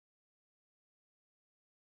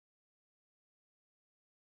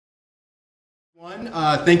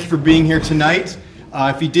Thank you for being here tonight.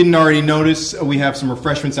 If you didn't already notice, we have some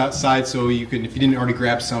refreshments outside, so you can, if you didn't already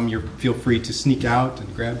grab some, feel free to sneak out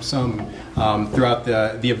and grab some throughout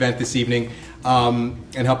the event this evening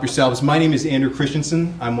and help yourselves. My name is Andrew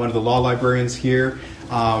Christensen. I'm one of the law librarians here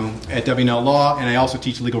at W&L Law, and I also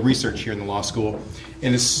teach legal research here in the law school.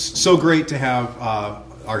 And it's so great to have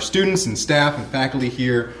our students and staff and faculty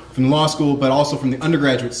here from the law school, but also from the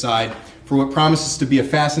undergraduate side, for what promises to be a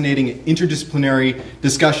fascinating interdisciplinary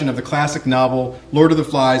discussion of the classic novel Lord of the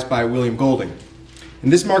Flies by William Golding.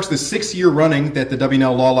 And this marks the 6th year running that the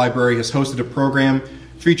W&L Law Library has hosted a program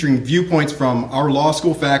featuring viewpoints from our law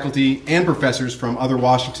school faculty and professors from other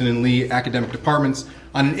Washington and Lee academic departments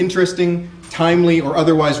on an interesting, timely, or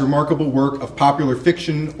otherwise remarkable work of popular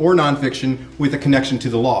fiction or nonfiction with a connection to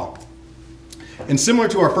the law. And similar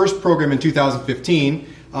to our first program in 2015,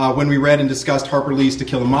 when we read and discussed Harper Lee's To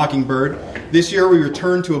Kill a Mockingbird, this year we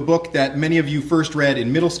returned to a book that many of you first read in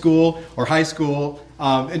middle school or high school.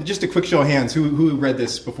 And just a quick show of hands, who read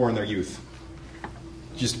this before in their youth?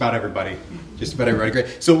 Just about everybody. Just about everybody,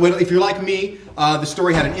 great. So if you're like me, the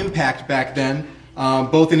story had an impact back then,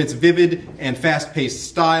 both in its vivid and fast-paced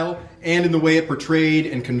style, and in the way it portrayed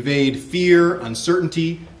and conveyed fear,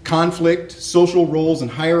 uncertainty, conflict, social roles and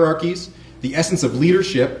hierarchies, the essence of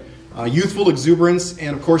leadership, youthful exuberance,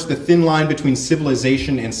 and of course the thin line between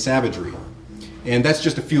civilization and savagery. And that's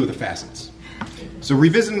just a few of the facets. So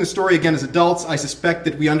revisiting the story again as adults, I suspect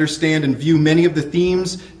that we understand and view many of the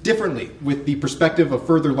themes differently with the perspective of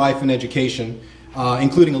further life and education,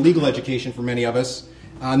 including a legal education for many of us.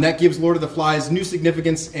 And that gives Lord of the Flies new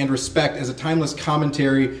significance and respect as a timeless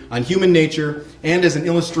commentary on human nature and as an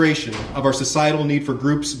illustration of our societal need for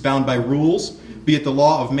groups bound by rules, be it the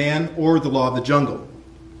law of man or the law of the jungle.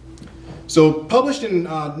 So published in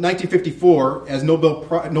 1954 as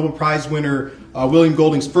Nobel Prize winner William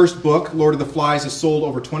Golding's first book, Lord of the Flies, has sold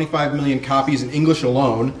over 25 million copies in English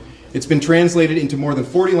alone. It's been translated into more than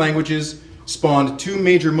 40 languages, spawned 2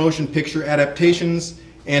 major motion picture adaptations,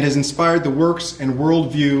 and has inspired the works and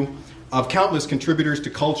worldview of countless contributors to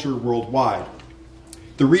culture worldwide.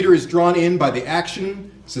 The reader is drawn in by the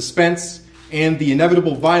action, suspense, and the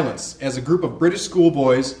inevitable violence as a group of British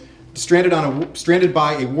schoolboys stranded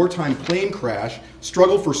by a wartime plane crash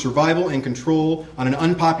struggle for survival and control on an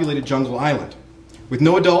unpopulated jungle island. With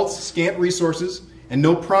no adults, scant resources, and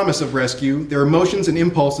no promise of rescue, their emotions and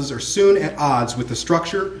impulses are soon at odds with the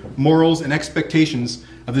structure, morals, and expectations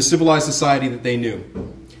of the civilized society that they knew.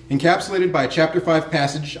 Encapsulated by a Chapter 5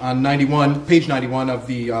 passage on page 91 of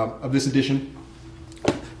this edition,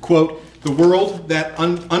 quote, "The world, that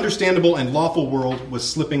understandable and lawful world, was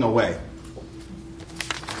slipping away."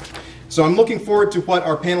 So I'm looking forward to what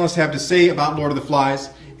our panelists have to say about Lord of the Flies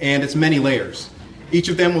and its many layers. Each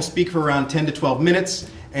of them will speak for around 10 to 12 minutes,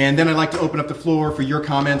 and then I'd like to open up the floor for your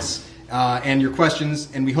comments and your questions,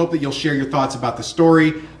 and we hope that you'll share your thoughts about the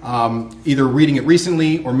story, either reading it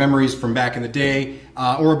recently or memories from back in the day,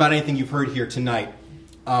 or about anything you've heard here tonight.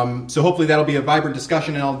 So hopefully that'll be a vibrant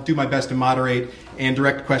discussion, and I'll do my best to moderate and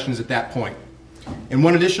direct questions at that point. And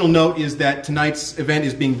one additional note is that tonight's event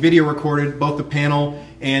is being video recorded, both the panel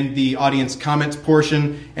and the audience comments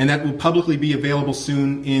portion, and that will publicly be available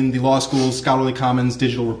soon in the Law School's Scholarly Commons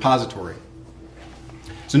digital repository.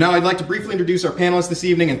 So now I'd like to briefly introduce our panelists this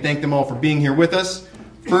evening and thank them all for being here with us.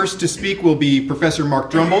 First to speak will be Professor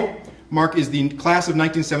Mark Drumbl. Mark is the class of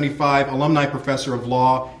 1975 alumni professor of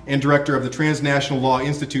law and director of the Transnational Law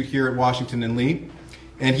Institute here at Washington and Lee.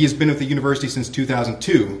 And he has been with the university since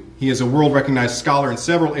 2002. He is a world-recognized scholar in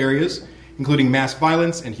several areas, including mass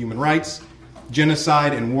violence and human rights,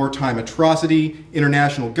 genocide and wartime atrocity,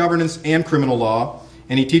 international governance, and criminal law.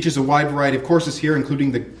 And he teaches a wide variety of courses here,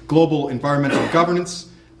 including the Global Environmental Governance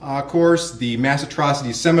course, the Mass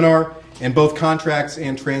Atrocities Seminar, and both contracts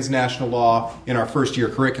and transnational law in our first-year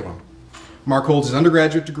curriculum. Mark holds his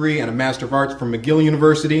undergraduate degree and a Master of Arts from McGill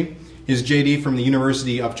University, his JD from the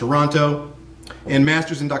University of Toronto, and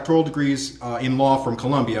master's and doctoral degrees in law from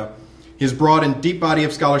Columbia. His broad and deep body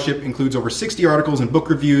of scholarship includes over 60 articles and book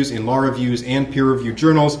reviews in law reviews and peer-reviewed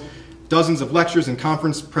journals, dozens of lectures and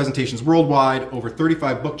conference presentations worldwide, over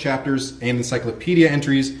 35 book chapters and encyclopedia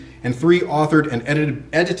entries, and 3 authored and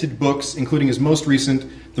edited books, including his most recent,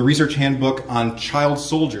 The Research Handbook on Child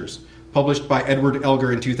Soldiers, published by Eggert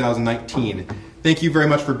in 2019. Thank you very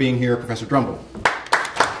much for being here, Professor Drumbl.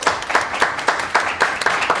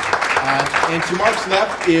 And to Mark's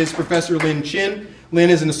left is Professor Lynn Chin. Lynn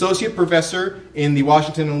is an associate professor in the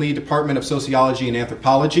Washington and Lee Department of Sociology and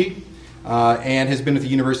Anthropology and has been at the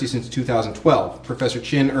university since 2012. Professor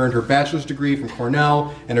Chin earned her bachelor's degree from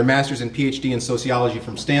Cornell and her master's and PhD in sociology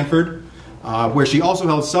from Stanford. where she also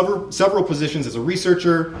held several positions as a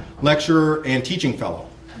researcher, lecturer, and teaching fellow.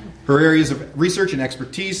 Her areas of research and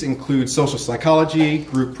expertise include social psychology,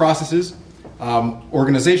 group processes,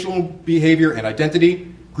 organizational behavior and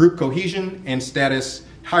identity, group cohesion, and status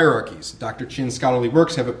hierarchies. Dr. Chin's scholarly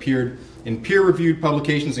works have appeared in peer-reviewed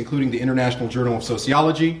publications including the International Journal of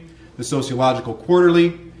Sociology, the Sociological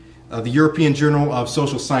Quarterly, the European Journal of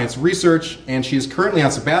Social Science Research, and she is currently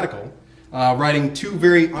on sabbatical, writing on two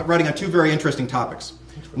very interesting topics.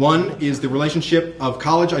 One is the relationship of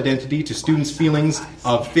college identity to students' feelings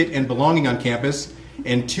of fit and belonging on campus,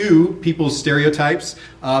 and two, people's stereotypes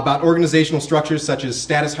about organizational structures such as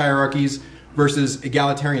status hierarchies versus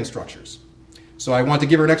egalitarian structures. So I want to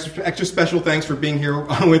give her an extra special thanks for being here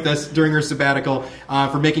with us during her sabbatical,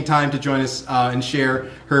 for making time to join us and share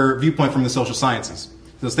her viewpoint from the social sciences.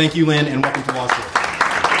 So thank you, Lynn, and welcome to Law School.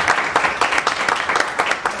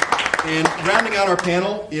 And rounding out our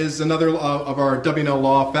panel is another of our W&L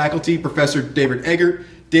Law faculty, Professor David Eggert.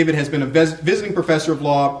 David has been a visiting professor of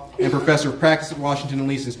law and professor of practice at Washington &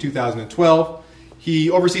 Lee since 2012.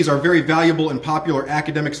 He oversees our very valuable and popular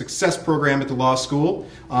academic success program at the law school,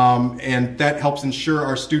 and that helps ensure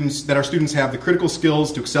that our students have the critical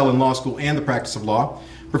skills to excel in law school and the practice of law.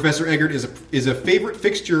 Professor Eggert is a favorite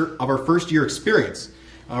fixture of our first year experience,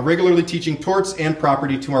 regularly teaching torts and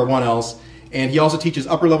property to our 1Ls, and he also teaches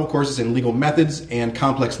upper-level courses in legal methods and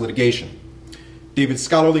complex litigation. David's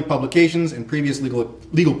scholarly publications and previous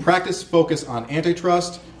legal practice focus on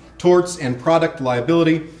antitrust, torts and product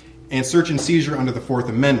liability, and search and seizure under the Fourth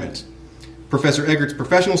Amendment. Professor Eggert's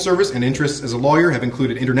professional service and interests as a lawyer have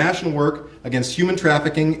included international work against human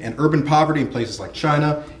trafficking and urban poverty in places like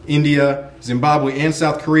China, India, Zimbabwe, and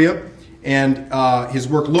South Korea, and his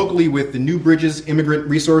work locally with the New Bridges Immigrant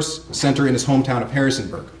Resource Center in his hometown of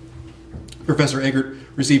Harrisonburg. Professor Eggert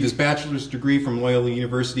received his bachelor's degree from Loyola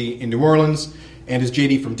University in New Orleans and his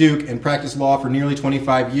JD from Duke, and practiced law for nearly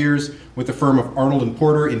 25 years with the firm of Arnold &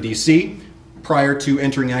 Porter in DC prior to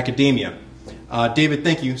entering academia. David,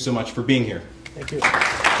 thank you so much for being here. Thank you. All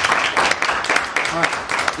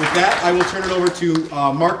right. With that, I will turn it over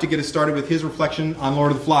to Mark to get us started with his reflection on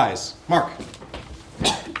Lord of the Flies. Mark.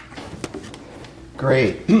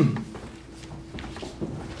 Great.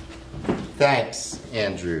 Thanks,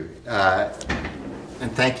 Andrew.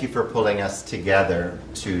 And thank you for pulling us together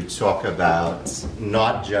to talk about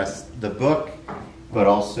not just the book, but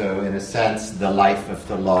also, in a sense, the life of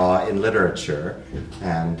the law in literature,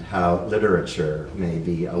 and how literature may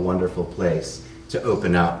be a wonderful place to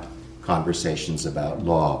open up conversations about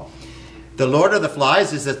law. The Lord of the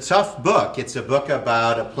Flies is a tough book. It's a book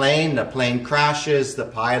about a plane crashes, the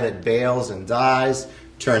pilot bails and dies,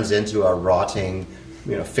 turns into a rotting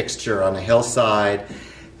fixture on a hillside.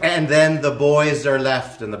 And then the boys are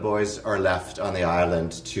left, and the boys are left on the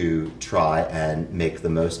island to try and make the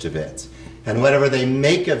most of it. And whatever they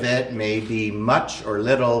make of it may be much or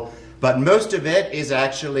little, but most of it is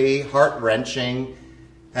actually heart-wrenching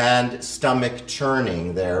and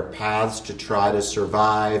stomach-churning. Their paths to try to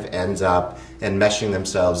survive end up enmeshing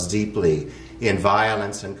themselves deeply in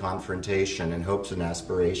violence and confrontation and hopes and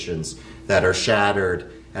aspirations that are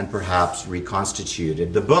shattered and perhaps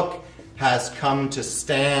reconstituted. The book has come to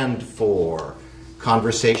stand for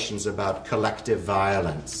conversations about collective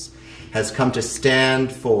violence, has come to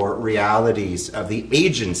stand for realities of the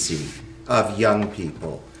agency of young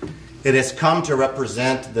people. It has come to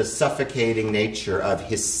represent the suffocating nature of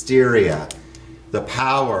hysteria, the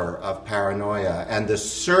power of paranoia, and the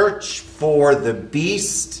search for the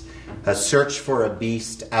beast, a search for a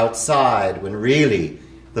beast outside when really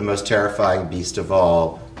the most terrifying beast of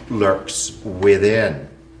all lurks within.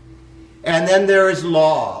 And then there is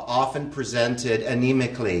law, often presented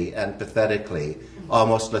anemically and pathetically,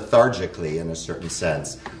 almost lethargically in a certain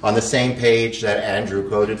sense. On the same page that Andrew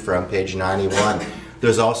quoted from, page 91,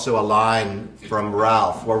 there's also a line from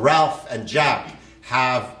Ralph, where Ralph and Jack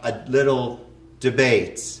have a little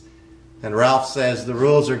debate. And Ralph says the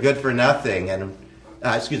rules are good for nothing, and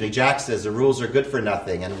Jack says the rules are good for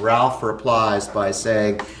nothing, and Ralph replies by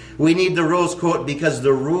saying, we need the rules, quote, because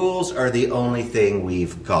the rules are the only thing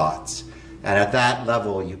we've got. And at that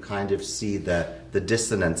level, you kind of see the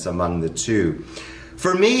dissonance among the two.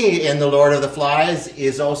 For me, in The Lord of the Flies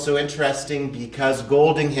is also interesting because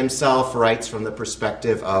Golding himself writes from the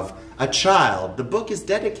perspective of a child. The book is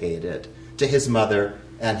dedicated to his mother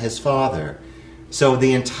and his father. So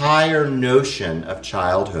the entire notion of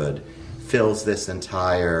childhood fills this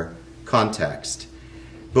entire context.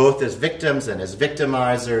 Both as victims and as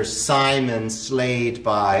victimizers, Simon slayed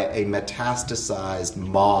by a metastasized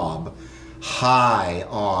mob, high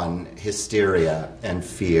on hysteria and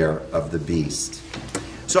fear of the beast.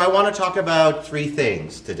 So I want to talk about three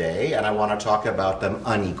things today, and I want to talk about them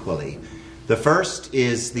unequally. The first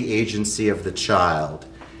is the agency of the child.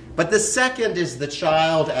 But the second is the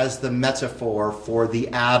child as the metaphor for the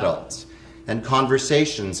adult and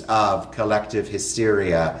conversations of collective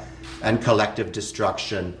hysteria and collective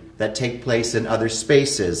destruction that take place in other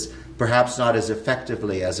spaces, perhaps not as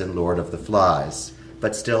effectively as in Lord of the Flies,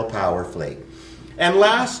 but still powerfully. And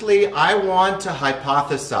lastly, I want to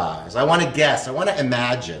hypothesize, I want to guess, I want to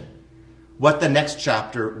imagine what the next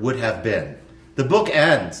chapter would have been. The book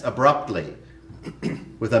ends abruptly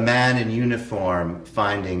with a man in uniform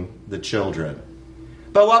finding the children.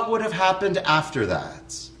 But what would have happened after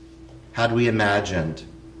that had we imagined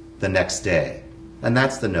the next day? And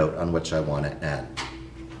that's the note on which I want to end.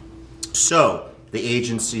 So, the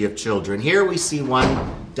agency of children. Here we see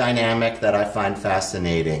one dynamic that I find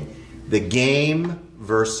fascinating. The game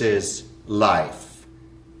versus life.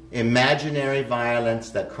 Imaginary violence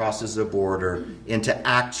that crosses a border into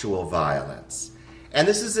actual violence. And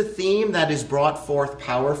this is a theme that is brought forth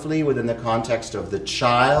powerfully within the context of the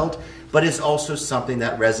child, but is also something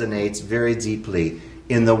that resonates very deeply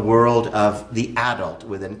in the world of the adult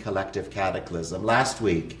within collective cataclysm. Last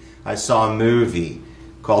week, I saw a movie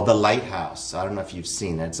called The Lighthouse. I don't know if you've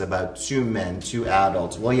seen it. It's about two men, two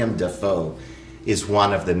adults. William Dafoe is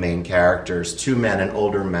one of the main characters. Two men, an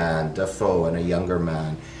older man, Dafoe, and a younger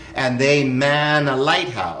man. And they man a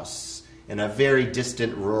lighthouse in a very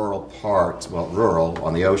distant rural part, well, rural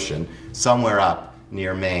on the ocean, somewhere up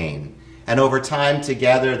near Maine. And over time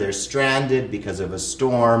together, they're stranded because of a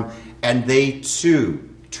storm, and they too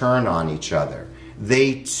turn on each other.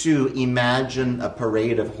 They too imagine a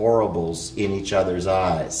parade of horribles in each other's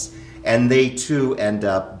eyes. And they too end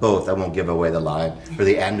up both, I won't give away the line for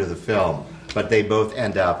the end of the film, but they both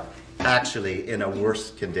end up actually in a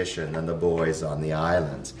worse condition than the boys on the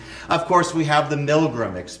island. Of course, we have the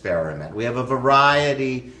Milgram experiment. We have a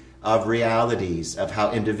variety of realities of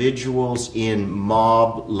how individuals in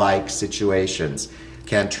mob-like situations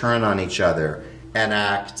can turn on each other and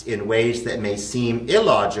act in ways that may seem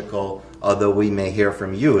illogical, although we may hear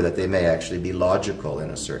from you that they may actually be logical in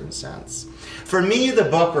a certain sense. For me, the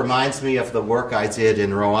book reminds me of the work I did in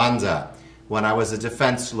Rwanda when I was a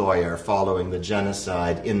defense lawyer following the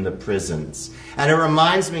genocide in the prisons. And it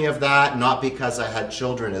reminds me of that not because I had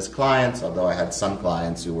children as clients, although I had some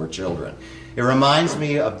clients who were children. It reminds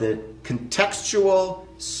me of the contextual,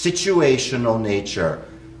 situational nature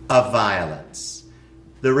of violence.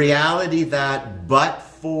 The reality that but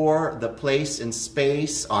for the place and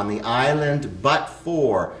space on the island, but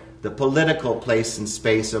for the political place and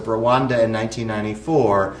space of Rwanda in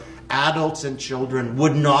 1994, adults and children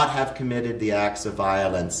would not have committed the acts of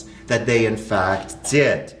violence that they in fact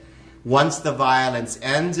did. Once the violence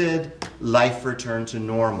ended, life returned to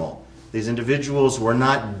normal. These individuals were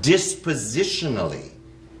not dispositionally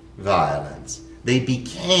violent. They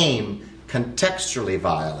became contextually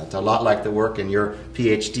violent, a lot like the work in your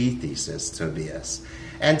PhD thesis, Tobias.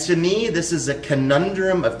 And to me, this is a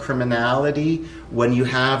conundrum of criminality when you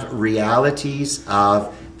have realities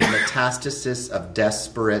of the metastasis of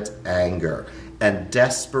desperate anger and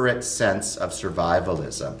desperate sense of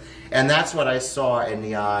survivalism. And that's what I saw in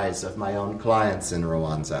the eyes of my own clients in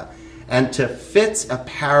Rwanda. And to fit a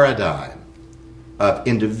paradigm of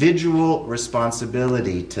individual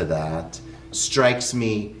responsibility to that strikes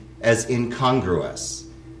me as incongruous.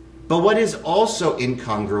 But what is also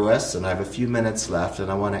incongruous, and I have a few minutes left and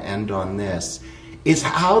I want to end on this, is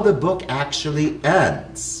how the book actually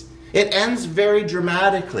ends. It ends very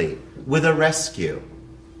dramatically with a rescue.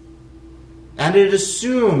 And it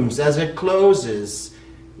assumes, as it closes,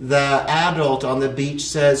 the adult on the beach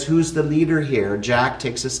says, "Who's the leader here?" Jack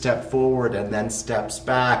takes a step forward and then steps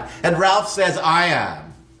back. And Ralph says, "I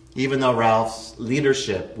am," even though Ralph's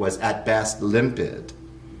leadership was at best limpid.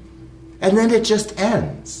 And then it just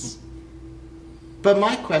ends. But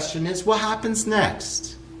my question is, what happens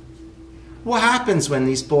next? What happens when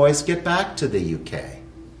these boys get back to the UK?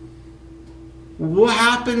 What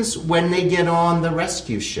happens when they get on the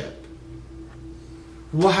rescue ship?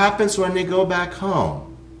 What happens when they go back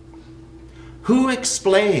home? Who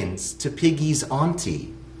explains to Piggy's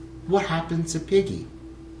auntie what happened to Piggy?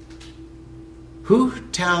 Who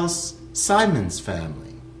tells Simon's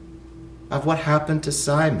family of what happened to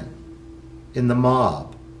Simon in the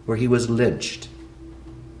mob where he was lynched?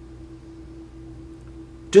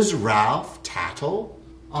 Does Ralph tattle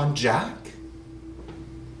on Jack?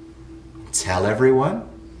 Tell everyone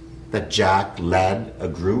that Jack led a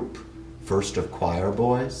group, first of choir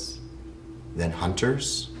boys, then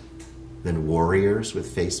hunters, then warriors with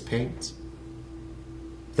face paint?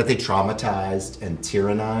 that they traumatized and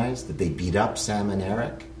tyrannized, that they beat up Sam and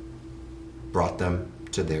Eric, brought them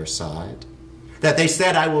to their side, that they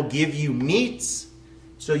said, I will give you meats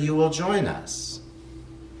so you will join us.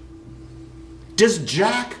 Does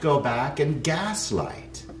Jack go back and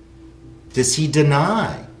gaslight? Does he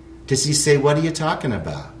deny? Does he say, what are you talking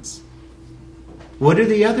about? What do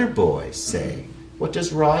the other boys say? What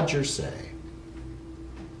does Roger say?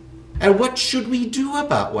 And what should we do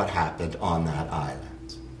about what happened on that island?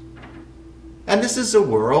 And this is a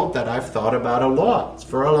world that I've thought about a lot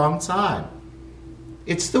for a long time.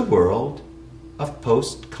 It's the world of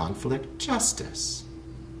post-conflict justice.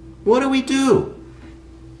 What do we do?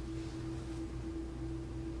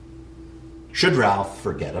 Should Ralph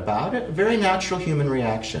forget about it? A very natural human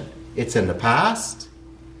reaction. It's in the past.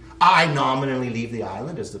 I nominally leave the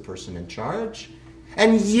island as the person in charge.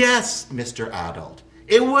 And yes, Mr. Adult,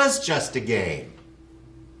 it was just a game.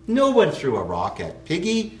 No one threw a rock at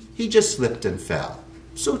Piggy. He just slipped and fell.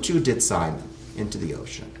 So too did Simon into the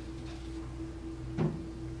ocean.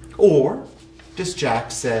 Or does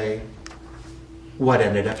Jack say, what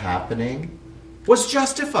ended up happening was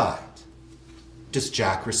justified? Does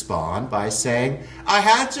Jack respond by saying, I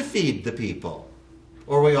had to feed the people,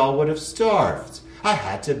 or we all would have starved. I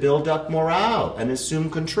had to build up morale and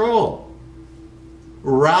assume control.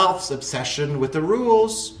 Ralph's obsession with the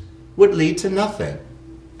rules would lead to nothing.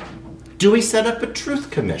 Do we set up a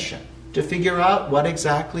truth commission to figure out what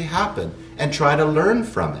exactly happened and try to learn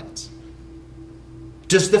from it?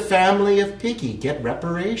 Does the family of Piggy get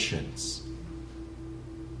reparations?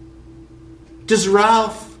 Does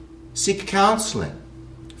Ralph seek counseling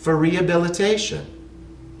for rehabilitation?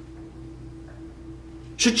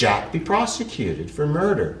 Should Jack be prosecuted for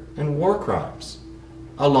murder and war crimes,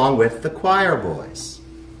 along with the choir boys?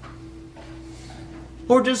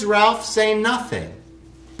 Or does Ralph say nothing,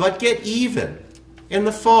 but get even in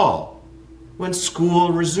the fall when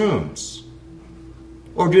school resumes?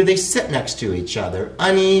 Or do they sit next to each other,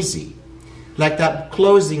 uneasy, like that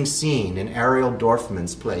closing scene in Ariel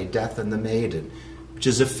Dorfman's play Death and the Maiden, which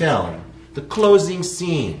is a film, the closing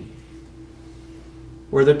scene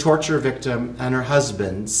where the torture victim and her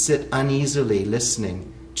husband sit uneasily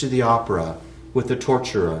listening to the opera with the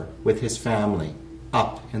torturer with his family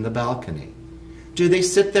up in the balcony? Do they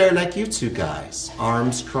sit there like you two guys,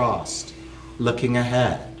 arms crossed, looking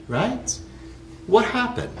ahead, right? What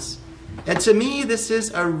happens? And to me, this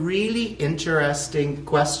is a really interesting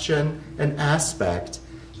question and aspect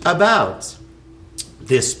about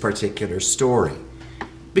this particular story.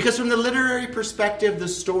 Because from the literary perspective, the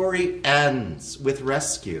story ends with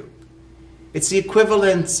rescue. It's the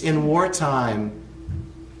equivalent in wartime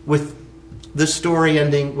with the story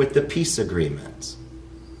ending with the peace agreement,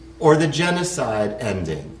 or the genocide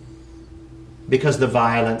ending because the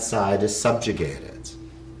violent side is subjugated.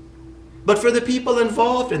 But for the people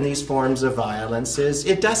involved in these forms of violences,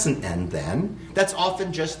 it doesn't end then. That's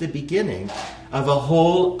often just the beginning of a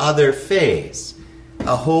whole other phase,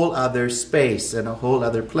 a whole other space, and a whole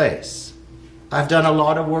other place. I've done a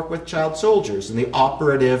lot of work with child soldiers, and the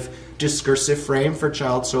operative discursive frame for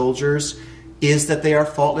child soldiers is that they are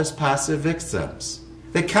faultless passive victims.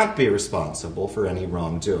 They can't be responsible for any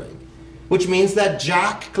wrongdoing, which means that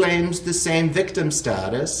Jack claims the same victim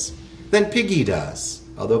status than Piggy does,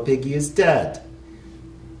 although Piggy is dead.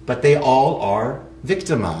 But they all are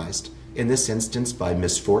victimized in this instance by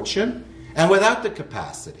misfortune and without the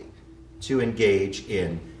capacity to engage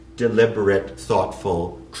in deliberate,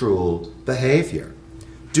 thoughtful, cruel behavior.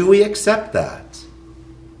 Do we accept that?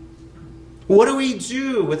 What do we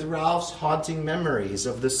do with Ralph's haunting memories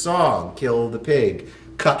of the song, Kill the Pig,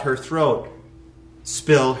 Cut Her Throat,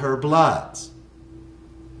 Spill Her Blood?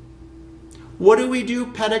 What do we do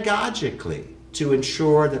pedagogically to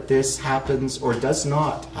ensure that this happens or does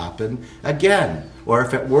not happen again? Or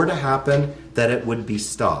if it were to happen, that it would be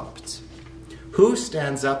stopped? Who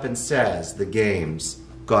stands up and says the games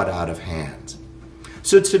got out of hand?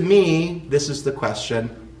 So to me, this is the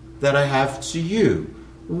question that I have to you.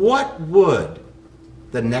 What would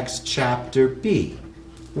the next chapter be?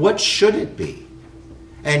 What should it be?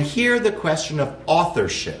 And here the question of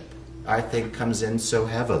authorship, I think, comes in so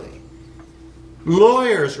heavily.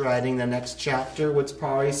 Lawyers writing the next chapter would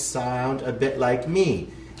probably sound a bit like me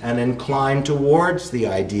and incline towards the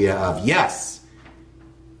idea of, yes,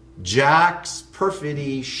 Jack's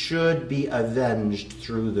perfidy should be avenged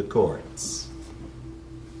through the courts.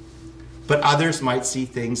 But others might see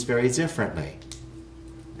things very differently.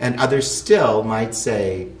 And others still might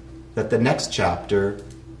say that the next chapter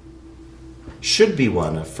should be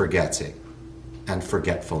one of forgetting and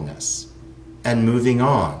forgetfulness and moving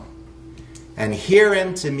on. And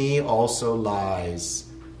herein to me also lies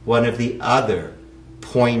one of the other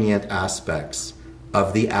poignant aspects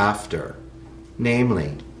of the after,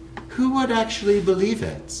 namely, who would actually believe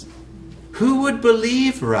it? Who would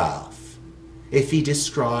believe Ralph if he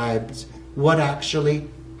described what actually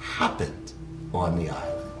happened on the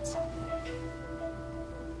island?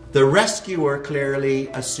 The rescuer clearly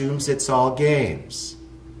assumes it's all games.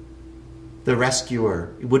 The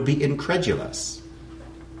rescuer would be incredulous.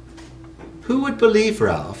 Who would believe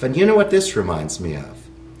Ralph? And you know what this reminds me of?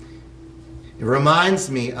 It reminds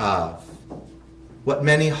me of what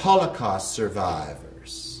many Holocaust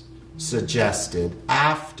survivors suggested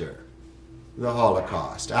after the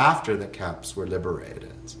Holocaust, after the camps were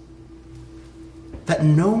liberated. That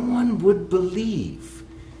no one would believe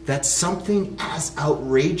that something as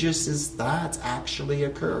outrageous as that actually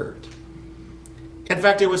occurred. In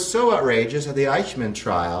fact, it was so outrageous at the Eichmann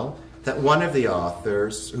trial that one of the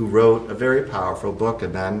authors who wrote a very powerful book, a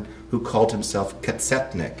man who called himself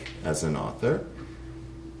Katzetnik as an author,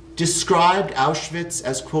 described Auschwitz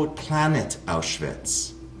as, quote, planet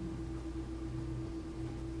Auschwitz.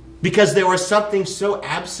 Because there was something so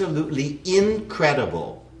absolutely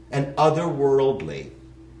incredible and otherworldly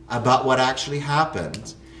about what actually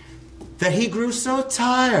happened that he grew so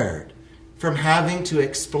tired from having to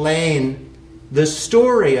explain the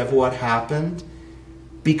story of what happened,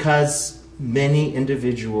 because many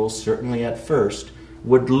individuals, certainly at first,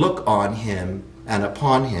 would look on him and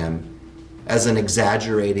upon him as an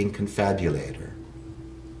exaggerating confabulator.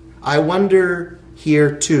 I wonder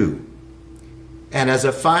here too, and as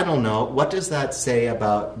a final note, what does that say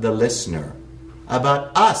about the listener,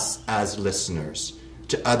 about us as listeners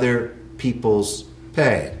to other people's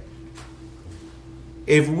pain?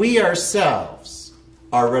 If we ourselves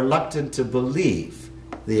are reluctant to believe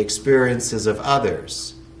the experiences of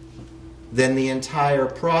others, then the entire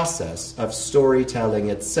process of storytelling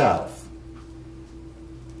itself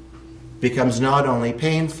becomes not only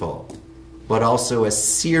painful, but also a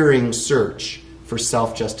searing search for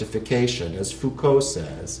self-justification. As Foucault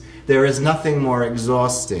says, there is nothing more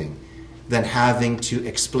exhausting than having to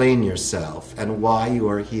explain yourself and why you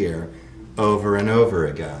are here over and over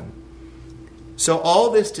again. So all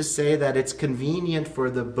this to say that it's convenient for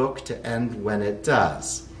the book to end when it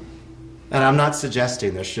does. And I'm not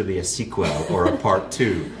suggesting there should be a sequel or a part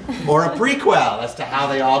 2 or a prequel as to how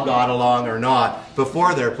they all got along or not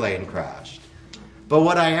before their plane crashed. But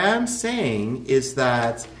what I am saying is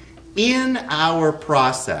that in our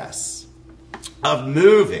process of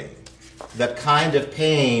moving the kind of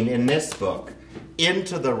pain in this book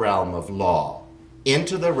into the realm of law,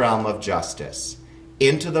 into the realm of justice,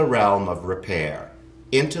 into the realm of repair,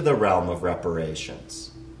 into the realm of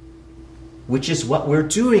reparations, which is what we're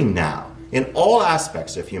doing now in all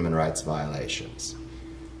aspects of human rights violations.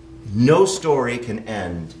 No story can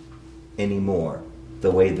end anymore the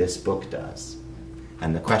way this book does.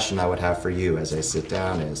 And the question I would have for you as I sit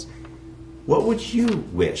down is, what would you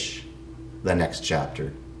wish the next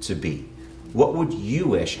chapter to be? What would you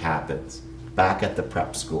wish happens back at the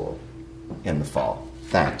prep school in the fall?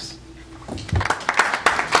 Thanks.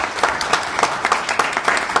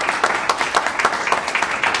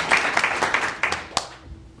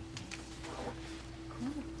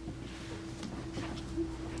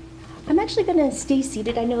 I'm actually going to stay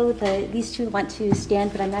seated. I know these two want to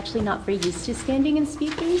stand, but I'm actually not very used to standing and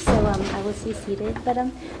speaking, so I will stay seated. But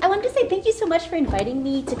I wanted to say thank you so much for inviting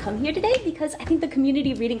me to come here today, because I think the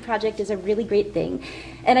community reading project is a really great thing.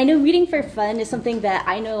 And I know reading for fun is something that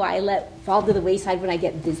I know I let fall to the wayside when I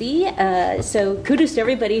get busy. So kudos to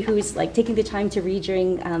everybody who's taking the time to read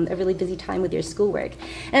during a really busy time with your schoolwork.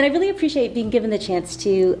 And I really appreciate being given the chance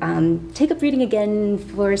to take up reading again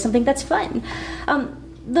for something that's fun.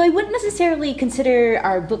 Though I wouldn't necessarily consider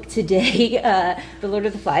our book today, The Lord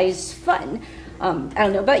of the Flies, fun. I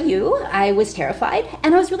don't know about you, I was terrified,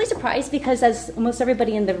 and I was really surprised because, as almost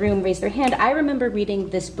everybody in the room raised their hand, I remember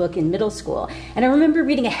reading this book in middle school, and I remember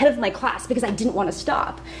reading ahead of my class because I didn't want to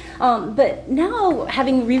stop. But now,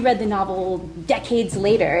 having reread the novel decades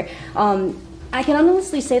later, I can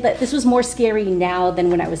honestly say that this was more scary now than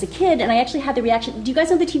when I was a kid, and I actually had the reaction. Do you guys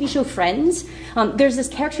know the TV show Friends? There's this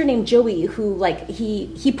character named Joey who,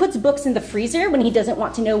 he puts books in the freezer when he doesn't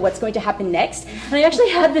want to know what's going to happen next. And I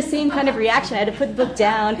actually had the same kind of reaction. I had to put the book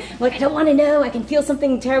down. I don't want to know. I can feel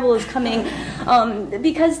something terrible is coming.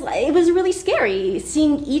 Because it was really scary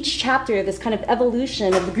seeing each chapter, this kind of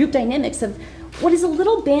evolution of the group dynamics of what is a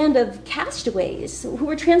little band of castaways who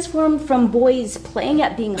were transformed from boys playing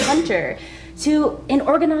at being hunter to an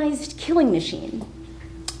organized killing machine.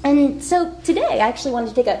 And so today, I actually wanted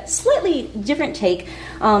to take a slightly different take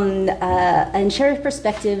and share a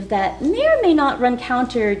perspective that may or may not run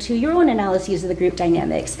counter to your own analyses of the group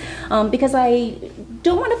dynamics, because I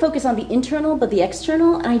don't want to focus on the internal but the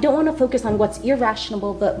external, and I don't want to focus on what's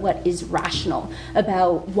irrational but what is rational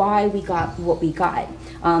about why we got what we got.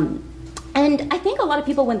 And I think a lot of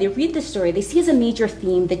people, when they read this story, they see as a major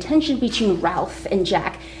theme the tension between Ralph and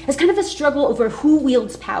Jack as kind of a struggle over who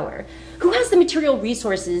wields power, who has the material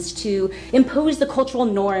resources to impose the cultural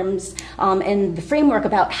norms and the framework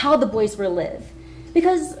about how the boys will live.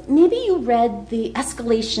 Because maybe you read the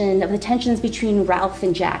escalation of the tensions between Ralph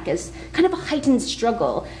and Jack as kind of a heightened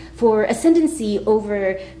struggle for ascendancy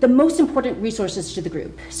over the most important resources to the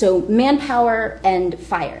group, so manpower and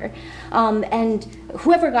fire. And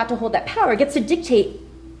whoever got to hold that power gets to dictate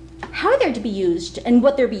how they're to be used and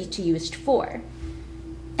what they're to be used for.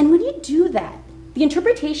 And when you do that, the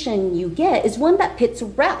interpretation you get is one that pits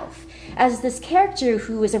Ralph as this character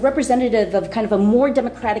who is a representative of kind of a more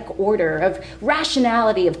democratic order, of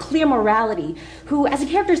rationality, of clear morality, who as a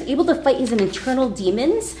character is able to fight his internal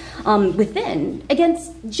demons within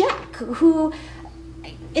against Jack, who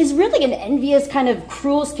is really an envious, kind of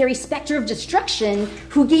cruel, scary specter of destruction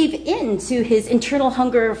who gave in to his internal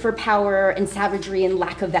hunger for power and savagery and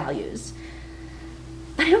lack of values.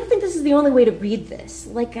 But I don't think this is the only way to read this.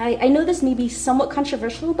 Like, I know this may be somewhat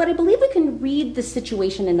controversial, but I believe we can read the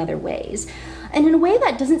situation in other ways. And in a way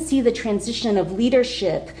that doesn't see the transition of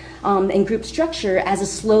leadership and group structure as a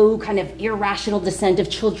slow, kind of irrational descent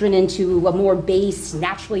of children into a more base,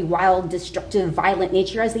 naturally wild, destructive, violent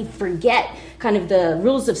nature as they forget kind of the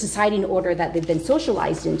rules of society and order that they've been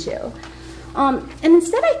socialized into. And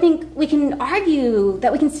instead, I think we can argue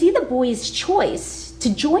that we can see the boys' choice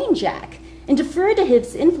to join Jack and defer to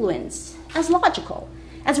his influence as logical,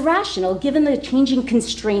 as rational, given the changing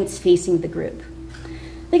constraints facing the group.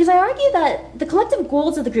 Because I argue that the collective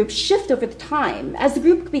goals of the group shift over the time as the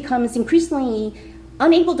group becomes increasingly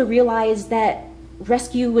unable to realize that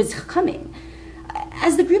rescue was coming.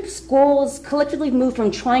 As the group's goals collectively move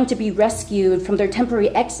from trying to be rescued from their temporary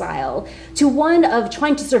exile to one of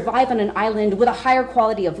trying to survive on an island with a higher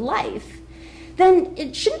quality of life, then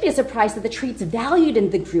it shouldn't be a surprise that the traits valued in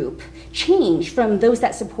the group change from those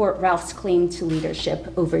that support Ralph's claim to leadership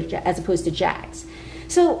as opposed to Jack's.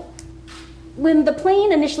 So when the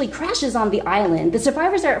plane initially crashes on the island, the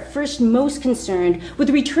survivors are at first most concerned with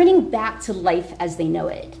returning back to life as they know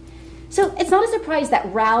it. So it's not a surprise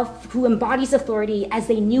that Ralph, who embodies authority as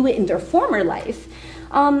they knew it in their former life,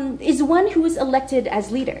 is one who was elected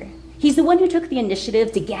as leader. He's the one who took the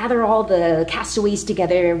initiative to gather all the castaways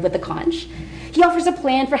together with the conch. He offers a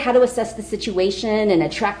plan for how to assess the situation and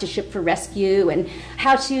attract a ship for rescue and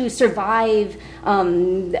how to survive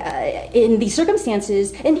in these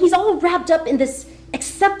circumstances. And he's all wrapped up in this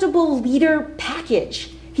acceptable leader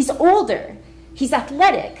package. He's older, he's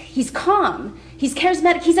athletic, he's calm, he's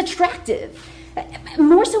charismatic, he's attractive.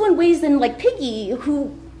 More so in ways than like Piggy,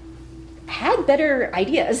 who had better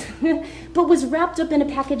ideas, but was wrapped up in a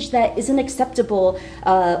package that isn't acceptable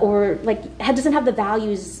or doesn't have the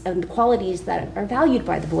values and the qualities that are valued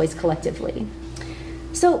by the boys collectively.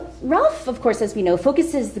 So Ralph, of course, as we know,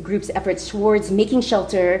 focuses the group's efforts towards making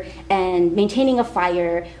shelter and maintaining a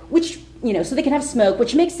fire, which, so they can have smoke,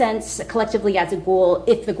 which makes sense collectively as a goal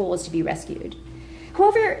if the goal is to be rescued.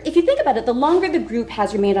 However, if you think about it, the longer the group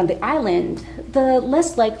has remained on the island, the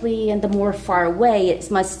less likely and the more far away it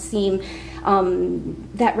must seem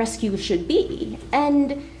that rescue should be.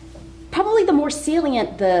 And probably the more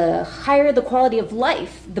salient, the higher the quality of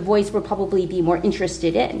life the boys would probably be more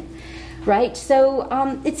interested in, right? So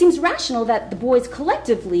it seems rational that the boys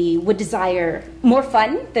collectively would desire more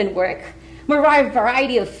fun than work, more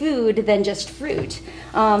variety of food than just fruit,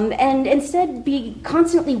 and instead be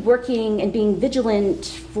constantly working and being vigilant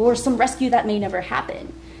for some rescue that may never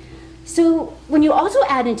happen. So when you also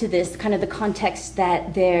add into this kind of the context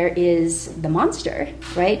that there is the monster,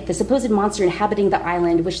 right, the supposed monster inhabiting the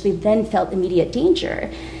island, which they then felt immediate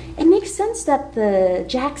danger, it makes sense that the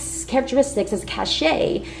Jack's characteristics as a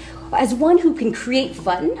cachet, as one who can create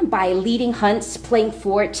fun by leading hunts, playing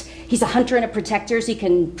fort, he's a hunter and a protector, so he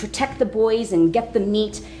can protect the boys and get the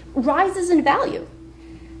meat, rises in value.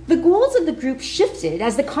 The goals of the group shifted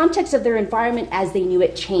as the context of their environment as they knew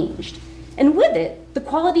it changed. And with it, the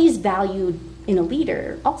qualities valued in a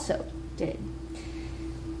leader also did.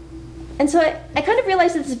 And so I kind of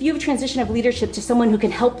realized that this view of transition of leadership to someone who can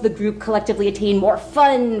help the group collectively attain more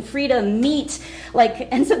fun, freedom, meat,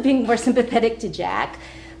 ends up being more sympathetic to Jack,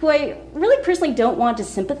 who I really personally don't want to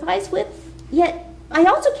sympathize with, yet I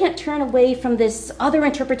also can't turn away from this other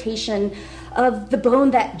interpretation of the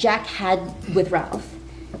bone that Jack had with Ralph.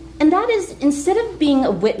 And that is, instead of being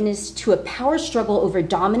a witness to a power struggle over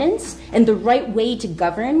dominance and the right way to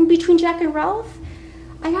govern between Jack and Ralph,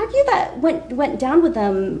 I argue that what went down with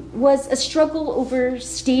them was a struggle over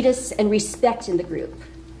status and respect in the group.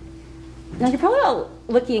 Now, you're probably all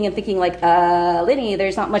looking and thinking like, Linny,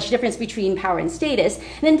 there's not much difference between power and status.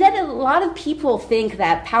 And instead, a lot of people think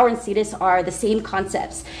that power and status are the same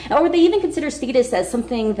concepts. Or they even consider status as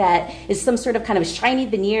something that is some sort of kind of shiny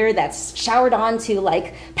veneer that's showered onto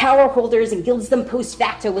like power holders and gilds them post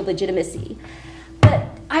facto with legitimacy. But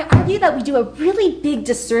I argue that we do a really big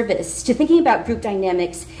disservice to thinking about group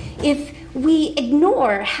dynamics if we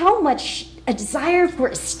ignore how much a desire for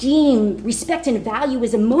esteem, respect, and value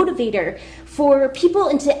is a motivator for people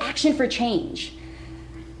into action for change.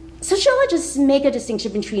 Sociologists make a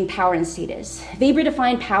distinction between power and status. Weber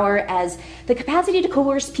defined power as the capacity to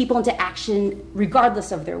coerce people into action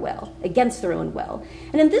regardless of their will, against their own will.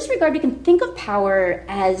 And in this regard, we can think of power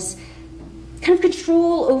as kind of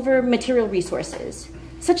control over material resources,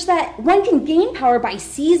 such that one can gain power by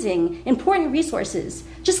seizing important resources,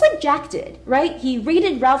 just like Jack did, right? He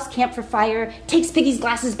raided Ralph's camp for fire, takes Piggy's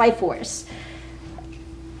glasses by force.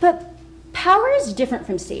 But power is different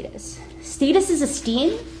from status. Status is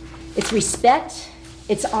esteem, it's respect,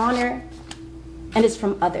 it's honor, and it's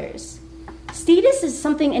from others. Status is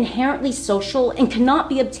something inherently social and cannot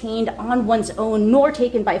be obtained on one's own nor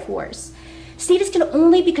taken by force. Status can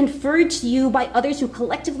only be conferred to you by others who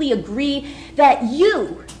collectively agree that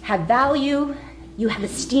you have value, you have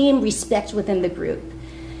esteem, respect within the group.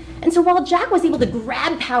 And so while Jack was able to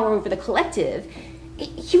grab power over the collective,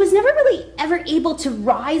 he was never really ever able to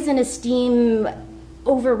rise in esteem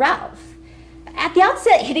over Ralph. At the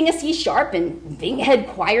outset, hitting a C sharp and being head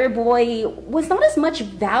choir boy was not as much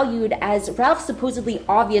valued as Ralph's supposedly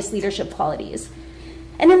obvious leadership qualities.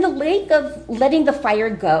 And in the wake of letting the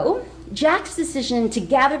fire go, Jack's decision to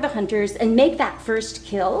gather the hunters and make that first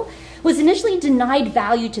kill was initially denied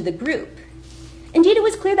value to the group. Indeed, it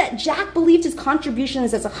was clear that Jack believed his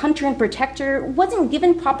contributions as a hunter and protector wasn't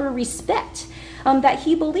given proper respect that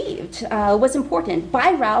he believed was important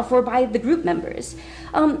by Ralph or by the group members.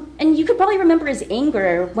 And you could probably remember his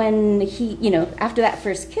anger when he, after that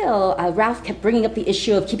first kill, Ralph kept bringing up the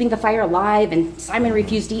issue of keeping the fire alive and Simon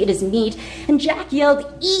refused to eat his meat. And Jack yelled,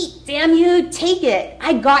 "Eat, damn you, take it,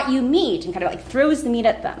 I got you meat," and kind of like throws the meat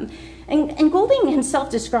at them. And Golding himself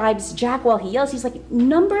describes Jack while he yells, he's like,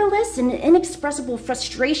 numberless and inexpressible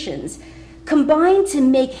frustrations combined to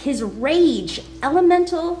make his rage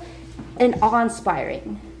elemental and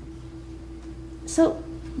awe-inspiring. So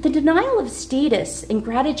the denial of status and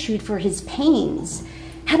gratitude for his pains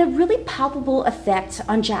had a really palpable effect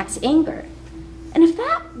on Jack's anger. And if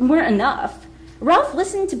that weren't enough, Ralph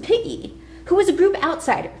listened to Piggy, who was a group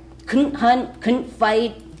outsider, couldn't hunt, couldn't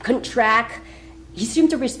fight, couldn't track. He seemed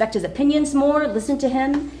to respect his opinions more, listen to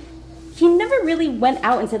him. He never really went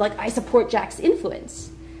out and said, I support Jack's influence.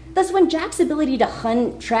 Thus, when Jack's ability to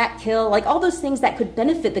hunt, track, kill, all those things that could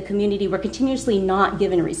benefit the community were continuously not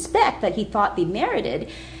given respect that he thought they merited,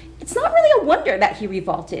 it's not really a wonder that he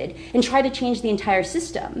revolted and tried to change the entire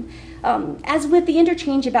system. As with the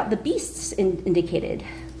interchange about the beasts indicated.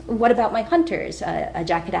 What about my hunters?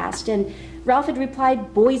 Jack had asked, and Ralph had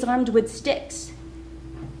replied, boys armed with sticks.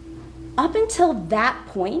 Up until that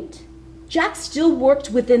point, Jack still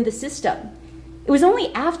worked within the system. It was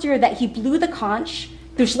only after that he blew the conch,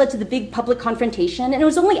 which led to the big public confrontation, and it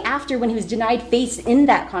was only after when he was denied face in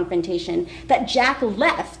that confrontation that Jack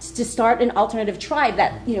left to start an alternative tribe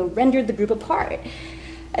that, rendered the group apart.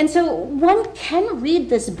 And so one can read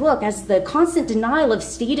this book as the constant denial of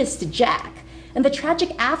status to Jack and the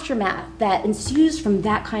tragic aftermath that ensues from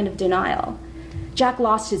that kind of denial. Jack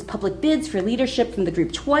lost his public bids for leadership from the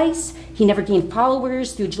group twice. He never gained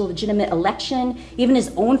followers through a legitimate election. Even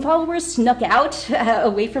his own followers snuck out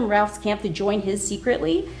away from Ralph's camp to join his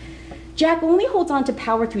secretly. Jack only holds on to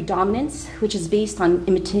power through dominance, which is based on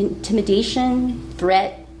intimidation,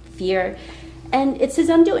 threat, fear, and it's his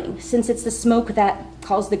undoing, since it's the smoke that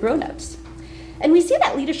calls the grown-ups. And we see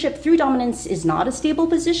that leadership through dominance is not a stable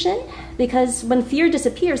position, because when fear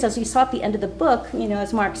disappears, as we saw at the end of the book,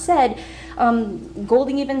 as Mark said,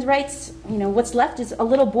 Golding even writes, what's left is a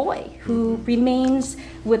little boy who remains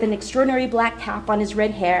with an extraordinary black cap on his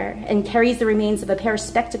red hair and carries the remains of a pair of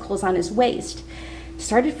spectacles on his waist.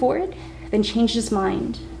 Started forward, then changed his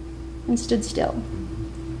mind and stood still.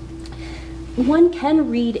 One can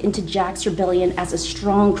read into Jack's rebellion as a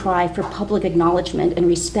strong cry for public acknowledgement and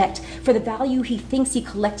respect for the value he thinks he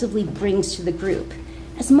collectively brings to the group,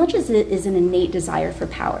 as much as it is an innate desire for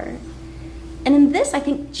power. And in this, I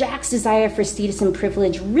think Jack's desire for status and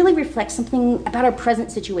privilege really reflects something about our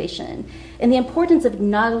present situation and the importance of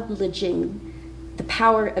acknowledging the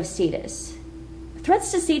power of status.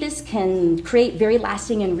 Threats to status can create very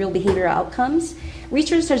lasting and real behavioral outcomes.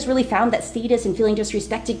 Research has really found that status and feeling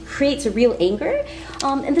disrespected creates a real anger.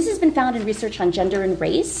 And this has been found in research on gender and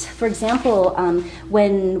race. For example,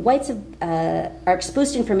 when whites are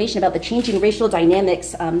exposed to information about the changing racial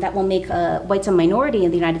dynamics that will make whites a minority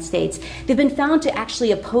in the United States, they've been found to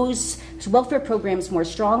actually oppose welfare programs more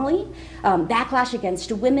strongly. Backlash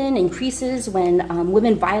against women increases when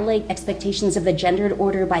women violate expectations of the gendered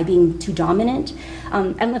order by being too dominant. I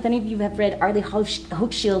don't know if any of you have read Arlie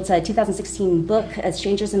Hochschild's 2016 book,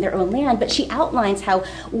 Strangers in Their Own Land, but she outlines how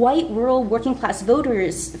white, rural, working class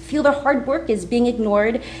voters feel their hard work is being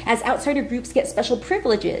ignored as outsider groups get special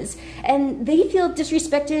privileges. And they feel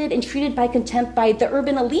disrespected and treated by contempt by the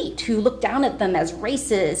urban elite who look down at them as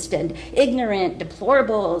racist and ignorant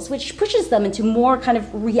deplorables, which pushes them into more kind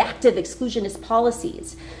of reactive exclusionist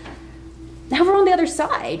policies. Now we're on the other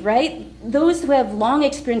side, right? Those who have long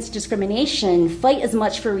experienced discrimination fight as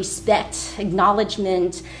much for respect,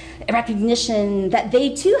 acknowledgement, recognition that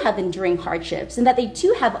they too have enduring hardships and that they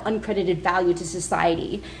too have uncredited value to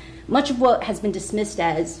society. Much of what has been dismissed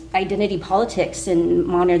as identity politics in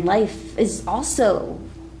modern life is also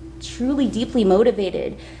truly deeply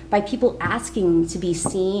motivated by people asking to be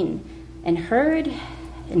seen and heard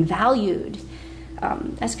and valued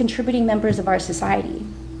as contributing members of our society.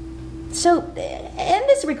 So in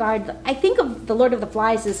this regard, I think of The Lord of the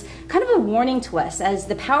Flies as kind of a warning to us as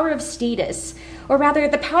the power of status, or rather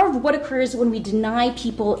the power of what occurs when we deny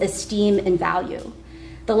people esteem and value.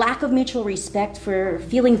 The lack of mutual respect for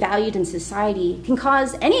feeling valued in society can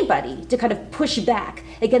cause anybody to kind of push back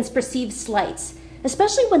against perceived slights,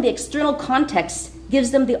 especially when the external context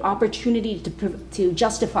gives them the opportunity to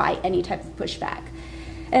justify any type of pushback.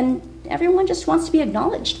 And everyone just wants to be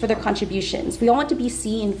acknowledged for their contributions. We all want to be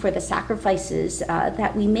seen for the sacrifices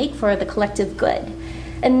that we make for the collective good.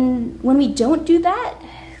 And when we don't do that,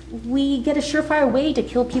 we get a surefire way to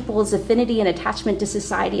kill people's affinity and attachment to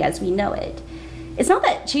society as we know it. It's not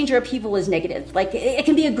that change or upheaval is negative. Like, it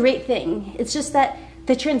can be a great thing. It's just that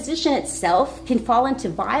the transition itself can fall into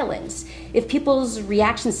violence if people's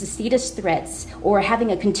reactions to status threats or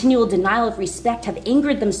having a continual denial of respect have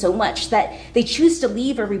angered them so much that they choose to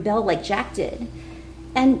leave or rebel like Jack did.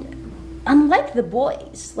 And unlike the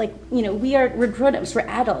boys, we're grown-ups, we're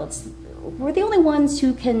adults, we're the only ones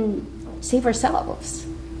who can save ourselves.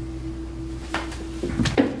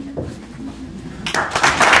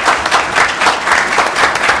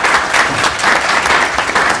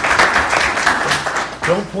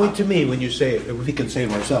 Don't point to me when you say it. We can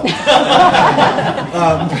save ourselves.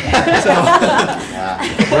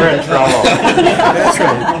 We're in trouble. That's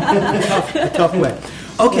right. A tough way.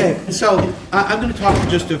 Okay, so I'm going to talk for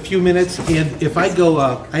just a few minutes, and if I go,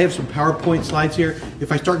 I have some PowerPoint slides here.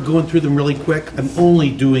 If I start going through them really quick, I'm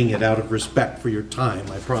only doing it out of respect for your time,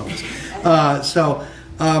 I promise.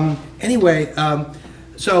 Anyway, I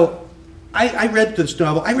read this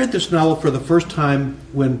novel. I read this novel for the first time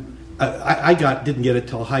when I didn't get it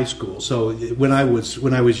till high school. So when I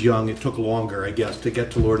was young, it took longer, I guess, to get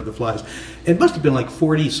to Lord of the Flies. It must have been like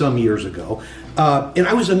 40 some years ago, and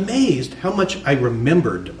I was amazed how much I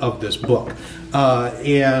remembered of this book.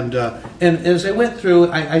 And as I went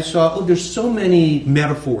through, I saw there's so many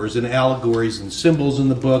metaphors and allegories and symbols in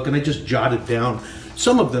the book, and I just jotted down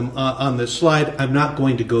some of them on this slide. I'm not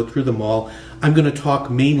going to go through them all. I'm going to talk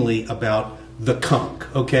mainly about the conch,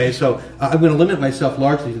 okay? So I'm going to limit myself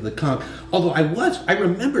largely to the conch, although I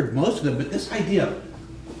remembered most of them, but this idea,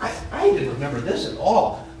 I didn't remember this at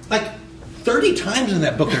all. Like 30 times in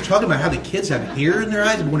that book, they're talking about how the kids have hair in their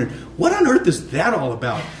eyes. I'm wondering, what on earth is that all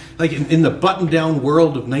about? Like in the button-down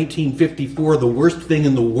world of 1954, the worst thing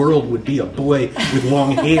in the world would be a boy with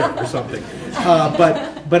long hair or something.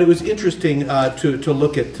 But it was interesting to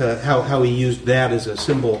look at how he used that as a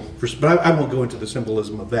symbol. But I won't go into the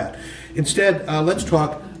symbolism of that. Instead, let's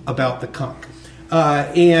talk about the conch.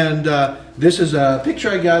 This is a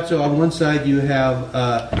picture I got. So on one side you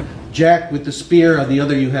have Jack with the spear. On the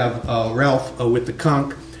other you have Ralph with the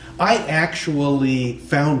conch. I actually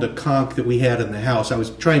found a conch that we had in the house. I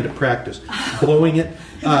was trying to practice blowing it.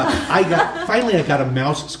 Finally I got a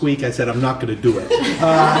mouse squeak. I said, I'm not going to do it.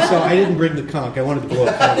 So I didn't bring the conch. I wanted to blow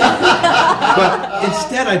it. But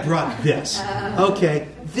instead I brought this. Okay,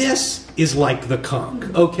 this is like the conch.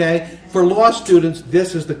 Okay, for law students,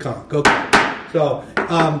 this is the conch. Okay.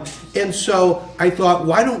 So I thought,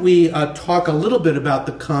 why don't we talk a little bit about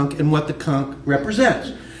the conch and what the conch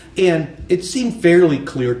represents? And it seemed fairly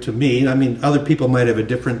clear to me, I mean, other people might have a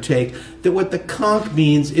different take, that what the conch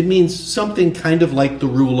means, it means something kind of like the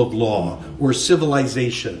rule of law, or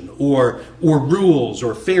civilization, or rules,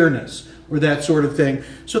 or fairness, or that sort of thing.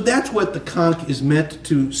 So that's what the conch is meant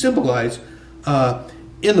to symbolize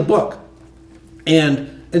in the book.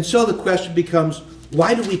 And so the question becomes,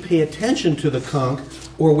 why do we pay attention to the conch,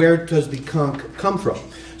 or where does the conch come from?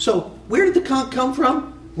 So where did the conch come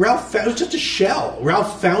from? It was just a shell.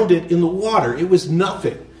 Ralph found it in the water. It was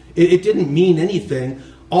nothing. It didn't mean anything.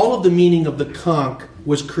 All of the meaning of the conch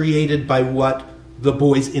was created by what the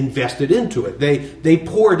boys invested into it. They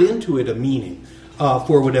poured into it a meaning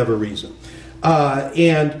for whatever reason.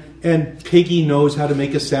 And Piggy knows how to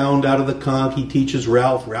make a sound out of the conch. He teaches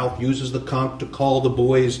Ralph. Ralph uses the conch to call the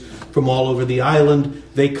boys from all over the island.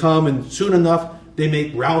 They come, and soon enough, they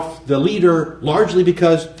make Ralph the leader, largely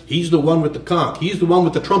because he's the one with the conch. He's the one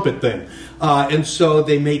with the trumpet thing. And so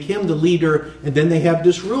they make him the leader, and then they have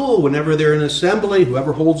this rule. Whenever they're in assembly,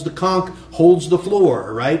 whoever holds the conch holds the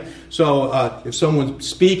floor, right? So if someone's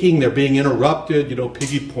speaking, they're being interrupted, you know,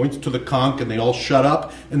 Piggy points to the conch, and they all shut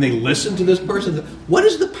up, and they listen to this person. What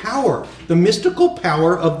is the power, the mystical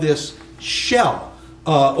power of this shell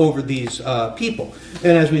over these people?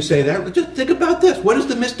 And as we say that, just think about this. What is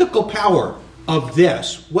the mystical power of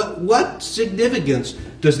this? What significance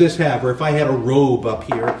does this have? Or if I had a robe up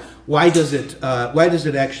here, why does it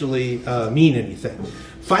actually mean anything?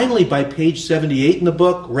 Finally, by page 78 in the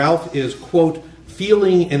book, Ralph is, quote,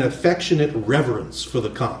 feeling an affectionate reverence for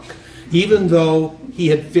the conch, even though he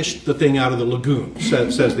had fished the thing out of the lagoon,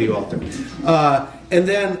 says the author. And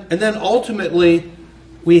then ultimately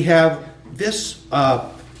we have this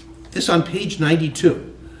on page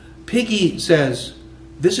 92. Piggy says,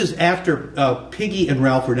 this is after Piggy and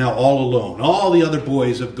Ralph are now all alone. All the other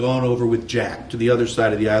boys have gone over with Jack to the other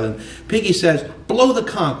side of the island. Piggy says, blow the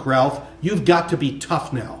conch, Ralph. You've got to be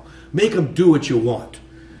tough now. Make them do what you want.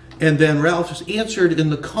 And then Ralph has answered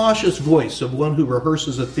in the cautious voice of one who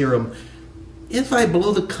rehearses a theorem, if I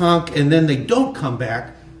blow the conch and then they don't come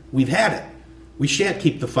back, we've had it. We shan't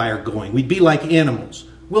keep the fire going. We'd be like animals.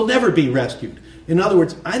 We'll never be rescued. In other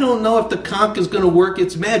words, I don't know if the conch is going to work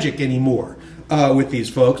its magic anymore with these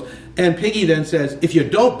folks. And Piggy then says, if you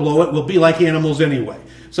don't blow it, we'll be like animals anyway.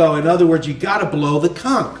 So in other words, you got to blow the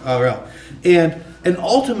conch. And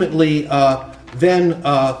ultimately, then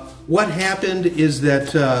what happened is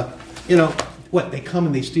that, they come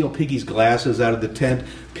and they steal Piggy's glasses out of the tent.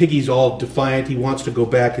 Piggy's all defiant. He wants to go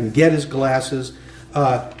back and get his glasses.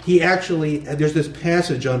 There's this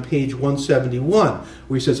passage on page 171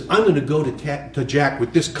 where he says, I'm going to go to Jack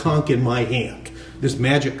with this conch in my hand, this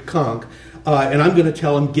magic conch, and I'm going to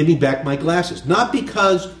tell him, give me back my glasses. Not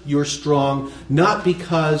because you're strong, not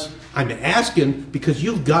because I'm asking, because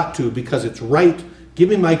you've got to, because it's right. Give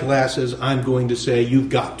me my glasses. I'm going to say, you've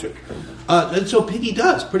got to. And so Piggy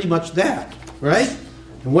does pretty much that, right?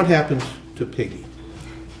 And what happens to Piggy?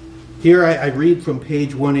 Here I read from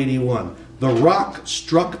page 181. The rock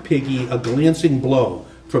struck Piggy a glancing blow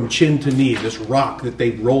from chin to knee, this rock that they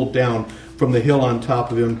rolled down from the hill on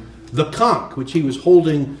top of him. The conch, which he was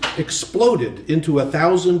holding, exploded into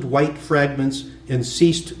 1,000 white fragments and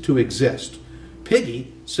ceased to exist.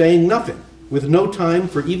 Piggy, saying nothing, with no time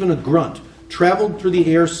for even a grunt, traveled through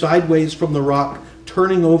the air sideways from the rock,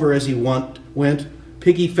 turning over as he went.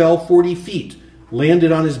 Piggy fell 40 feet,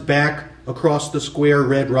 landed on his back across the square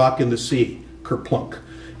red rock in the sea. Kerplunk.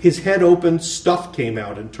 His head opened, stuff came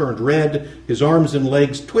out and turned red. His arms and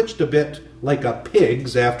legs twitched a bit like a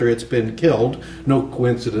pig's after it's been killed. No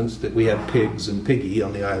coincidence that we have pigs and Piggy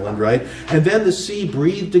on the island, right? And then the sea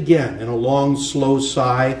breathed again in a long, slow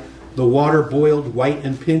sigh. The water boiled white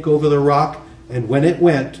and pink over the rock, and when it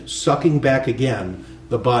went, sucking back again,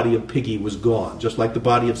 the body of Piggy was gone, just like the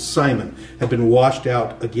body of Simon had been washed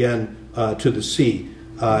out again to the sea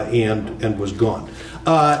and was gone.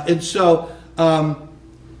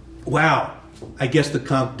 Wow, I guess the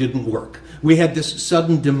conch didn't work. We had this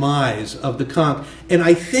sudden demise of the conch. And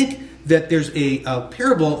I think that there's a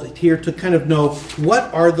parable here to kind of know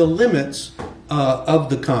what are the limits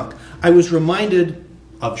of the conch. I was reminded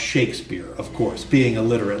of Shakespeare, of course, being a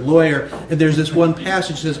literate lawyer. And there's this one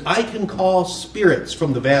passage that says, I can call spirits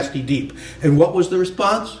from the vasty deep. And what was the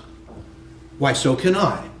response? Why, so can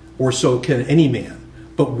I, or so can any man.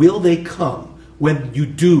 But will they come when you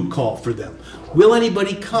do call for them? Will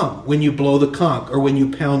anybody come when you blow the conch or when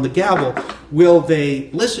you pound the gavel? Will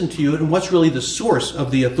they listen to you? And what's really the source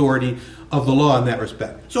of the authority of the law in that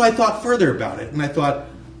respect? So I thought further about it, and I thought,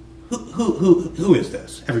 who is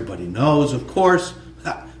this? Everybody knows, of course,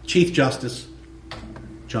 Chief Justice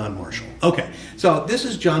John Marshall. Okay, so this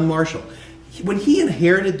is John Marshall. when he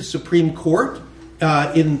inherited the Supreme Court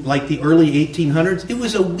in like the early 1800s, it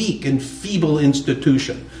was a weak and feeble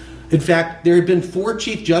institution. In fact, there had been 4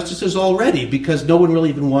 Chief Justices already because no one really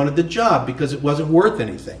even wanted the job because it wasn't worth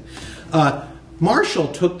anything. Marshall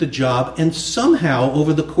took the job, and somehow,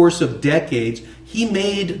 over the course of decades, he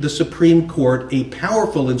made the Supreme Court a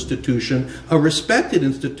powerful institution, a respected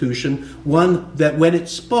institution, one that when it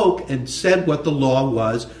spoke and said what the law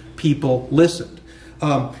was, people listened.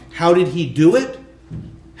 How did he do it?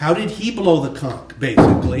 How did he blow the conch,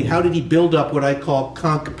 basically? How did he build up what I call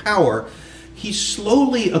conch power? He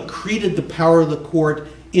slowly accreted the power of the court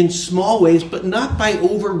in small ways, but not by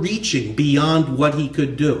overreaching beyond what he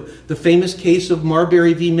could do. The famous case of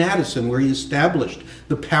Marbury v. Madison, where he established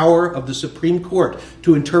the power of the Supreme Court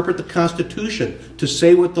to interpret the Constitution, to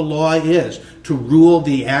say what the law is, to rule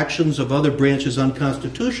the actions of other branches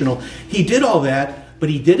unconstitutional. He did all that, but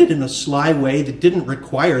he did it in a sly way that didn't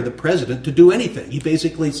require the president to do anything. He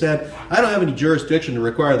basically said, I don't have any jurisdiction to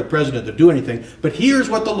require the president to do anything, but here's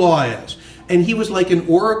what the law is. And he was like an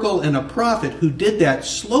oracle and a prophet who did that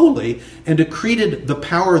slowly and accreted the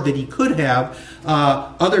power that he could have.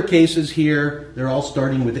 Other cases here, they're all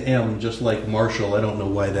starting with M, just like Marshall. I don't know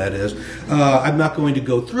why that is. I'm not going to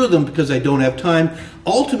go through them because I don't have time.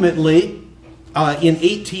 Ultimately, in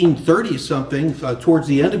 1830-something, towards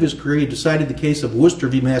the end of his career, he decided the case of Worcester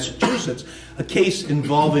v. Massachusetts, a case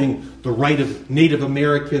involving the right of Native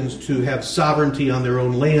Americans to have sovereignty on their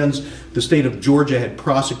own lands. The state of Georgia had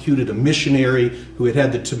prosecuted a missionary who had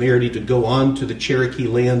had the temerity to go on to the Cherokee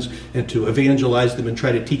lands and to evangelize them and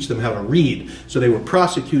try to teach them how to read. So they were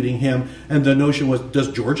prosecuting him, and the notion was,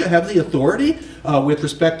 does Georgia have the authority with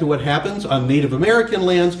respect to what happens on Native American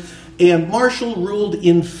lands? And Marshall ruled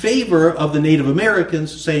in favor of the Native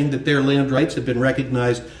Americans, saying that their land rights had been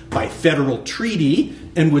recognized by federal treaty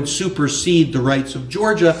and would supersede the rights of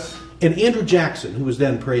Georgia. And Andrew Jackson, who was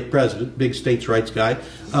then president, big states' rights guy,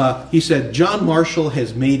 he said, John Marshall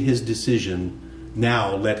has made his decision.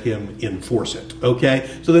 Now let him enforce it. Okay?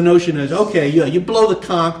 So the notion is, okay, yeah, you blow the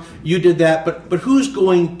conch, you did that, but who's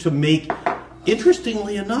going to make,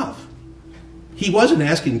 interestingly enough, he wasn't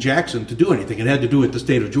asking Jackson to do anything. It had to do with the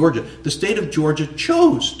state of Georgia. The state of Georgia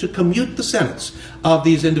chose to commute the sentence of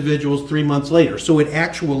these individuals 3 months later. So it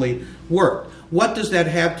actually worked. What does that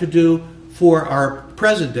have to do for our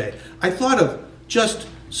present day? I thought of just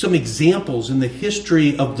some examples in the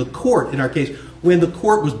history of the court, in our case, when the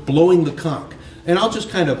court was blowing the conch. And I'll just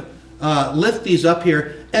kind of lift these up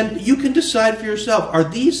here, and you can decide for yourself, are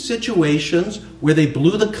these situations where they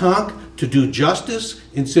blew the conch to do justice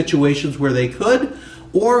in situations where they could,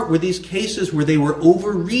 or were these cases where they were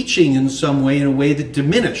overreaching in some way, in a way that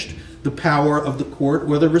diminished the power of the court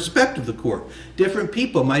or the respect of the court? Different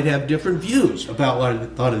people might have different views about a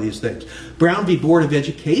lot of these things. Brown v. Board of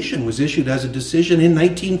Education was issued as a decision in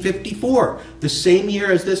 1954, the same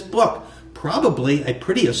year as this book. Probably a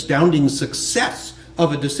pretty astounding success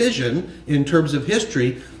of a decision in terms of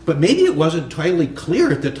history, but maybe it wasn't entirely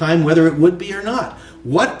clear at the time whether it would be or not.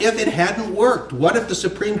 What if it hadn't worked? What if the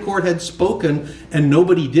Supreme Court had spoken and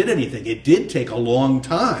nobody did anything? It did take a long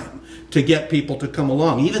time to get people to come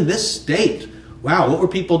along. Even this state, wow, what were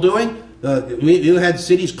people doing? You had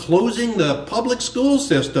cities closing the public school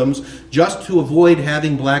systems just to avoid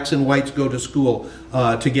having blacks and whites go to school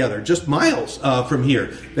together, just miles from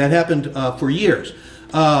here. That happened for years.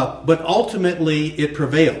 But ultimately, it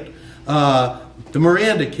prevailed. The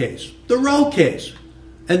Miranda case, the Roe case,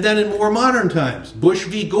 and then in more modern times, Bush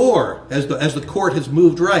v. Gore, as the court has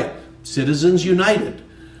moved right, Citizens United,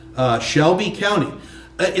 Shelby County.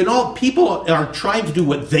 In all, people are trying to do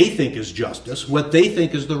what they think is justice, what they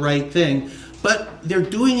think is the right thing, but they're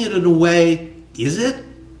doing it in a way, is it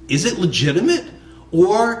legitimate?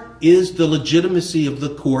 Or is the legitimacy of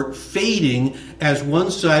the court fading as one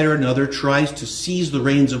side or another tries to seize the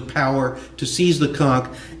reins of power, to seize the conch,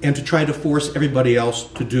 and to try to force everybody else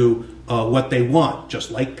to do what they want,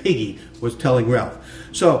 just like Piggy was telling Ralph.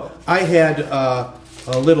 So I had a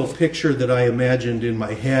little picture that I imagined in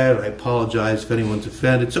my head. I apologize if anyone's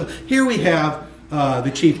offended. So here we have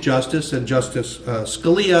the Chief Justice and Justice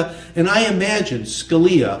Scalia, and I imagined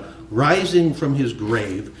Scalia rising from his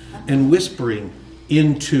grave and whispering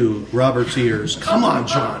into Robert's ears, come on,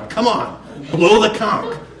 John, come on, blow the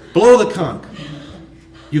conch, blow the conch.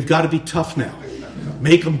 You've got to be tough now.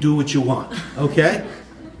 Make them do what you want, okay?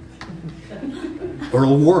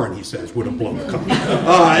 Earl Warren, he says, would have blown the conch.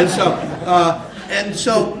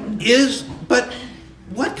 But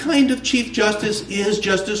what kind of Chief Justice is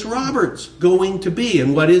Justice Roberts going to be,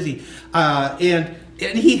 and what is he? And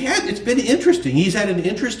And it's been interesting. He's had an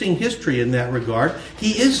interesting history in that regard.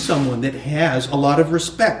 He is someone that has a lot of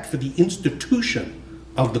respect for the institution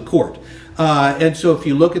of the court. And so if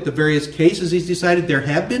you look at the various cases he's decided, there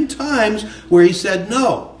have been times where he said,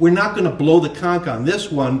 no, we're not going to blow the conch on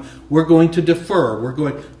this one. We're going to defer.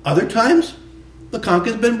 Other times, the conch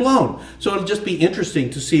has been blown. So it'll just be interesting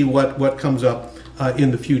to see what comes up in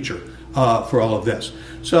the future for all of this.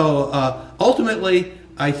 So ultimately,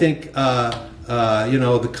 I think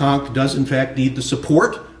the conch does in fact need the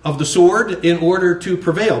support of the sword in order to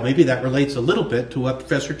prevail. Maybe that relates a little bit to what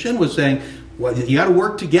Professor Chin was saying. Well, you got to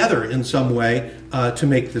work together in some way to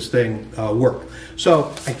make this thing work. So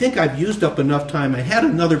I think I've used up enough time. I had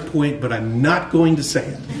another point, but I'm not going to say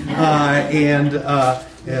it.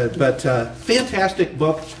 But fantastic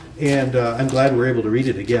book, and I'm glad we're able to read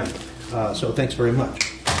it again. So thanks very much.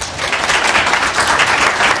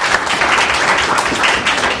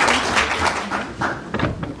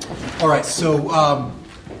 All right, so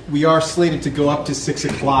we are slated to go up to 6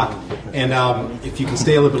 o'clock, and if you can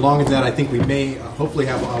stay a little bit longer than that, I think we may hopefully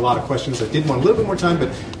have a lot of questions. I did want a little bit more time,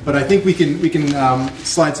 but I think we can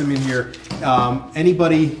slide some in here.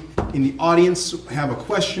 Anybody in the audience have a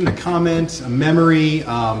question, a comment, a memory,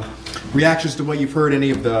 reactions to what you've heard any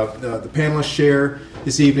of the panelists share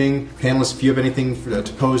this evening? Panelists, if you have anything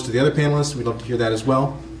to pose to the other panelists, we'd love to hear that as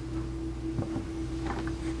well.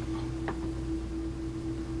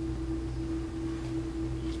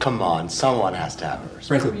 Come on, someone has to have a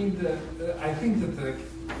response. I think that the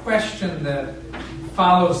question that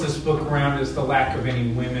follows this book around is the lack of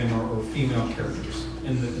any women or female characters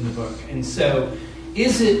in the book. And so,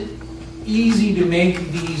 is it easy to make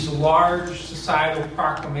these large societal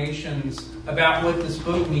proclamations about what this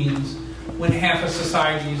book means when half of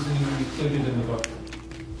society isn't even included in the book?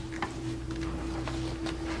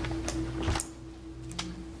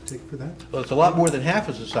 For that? Well, it's a lot more than half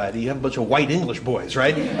of society. You have a bunch of white English boys,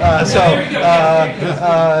 right?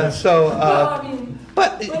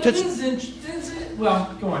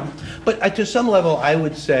 Well, go on. But to some level, I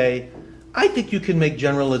would say, I think you can make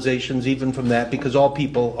generalizations even from that, because all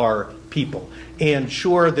people are people. And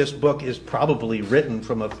sure, this book is probably written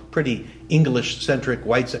from a pretty English-centric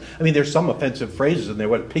white... I mean, there's some offensive phrases in there.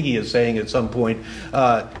 What Piggy is saying at some point,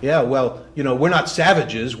 we're not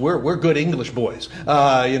savages, we're good English boys.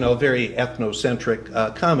 Very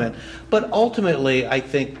ethnocentric comment. But ultimately, I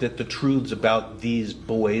think that the truths about these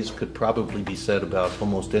boys could probably be said about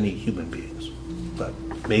almost any human beings. But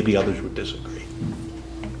maybe others would disagree.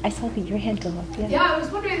 I saw your hand go up. Yeah, I was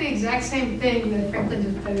wondering the exact same thing that Franklin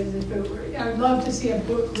just posed. If it were, I would love to see a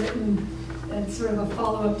book written that's sort of a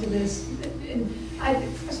follow-up to this. And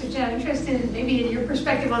Professor Chin, I'm interested in maybe in your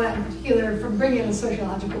perspective on that in particular, from bringing in a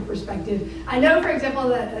sociological perspective. I know, for example,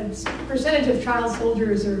 that a percentage of child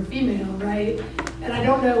soldiers are female, right? And I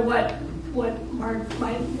don't know what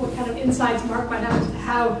kind of insights Mark might have as to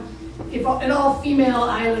how, if an all-female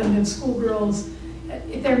island of schoolgirls,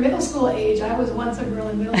 if they're middle school age, I was once a girl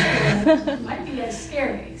in middle school, it might be as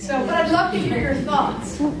scary. So, but I'd love to hear your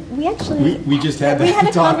thoughts. We actually we just had that. We had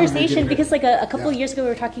a conversation because like a couple of years ago we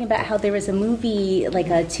were talking about how there was a movie, like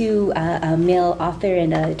a male author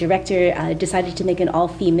and a director decided to make an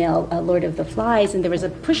all-female Lord of the Flies, and there was a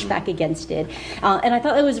pushback against it. And I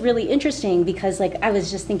thought it was really interesting because like I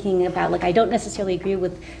was just thinking about like I don't necessarily agree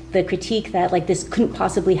with the critique that like this couldn't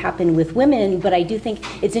possibly happen with women, but I do think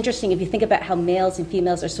it's interesting if you think about how males and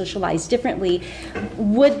females are socialized differently.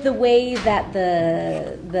 Would the way that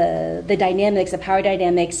the dynamics, the power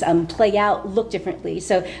dynamics play out look differently?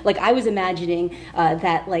 So like I was imagining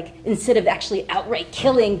that like instead of actually outright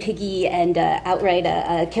killing Piggy and outright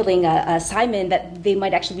killing Simon, that they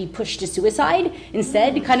might actually be pushed to suicide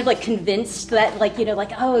instead, kind of like convinced that like,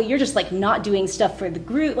 like, oh, you're just like not doing stuff for the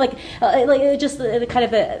group, like just the kind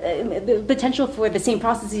of the potential for the same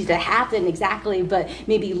processes to happen exactly, but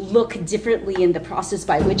maybe look differently in the process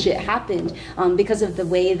by which it happened, because of the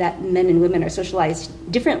way that men and women are socialized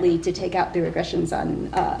differently to take out their aggressions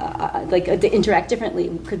on, to interact differently,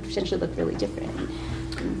 could potentially look really different.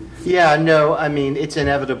 Yeah, no, I mean, it's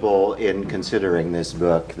inevitable in considering this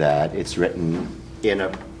book that it's written in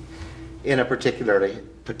a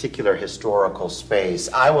particular historical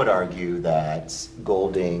space. I would argue that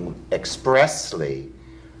Golding expressly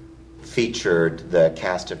featured the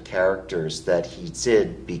cast of characters that he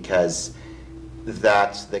did because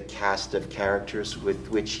that's the cast of characters with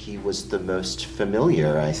which he was the most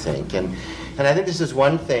familiar, I think. And I think this is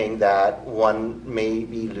one thing that one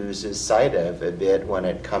maybe loses sight of a bit when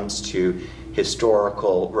it comes to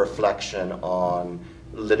historical reflection on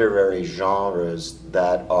literary genres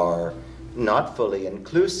that are not fully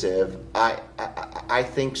inclusive. I I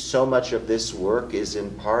think so much of this work is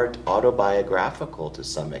in part autobiographical to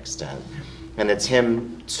some extent. And it's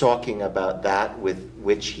him talking about that with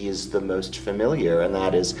which he is the most familiar, and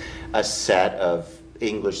that is a set of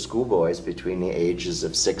English schoolboys between the ages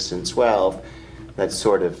of 6 and 12 that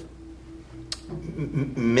sort of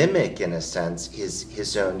mimic, in a sense,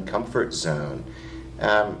 his own comfort zone.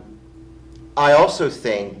 I also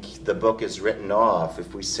think the book is written off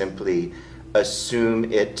if we simply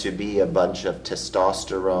assume it to be a bunch of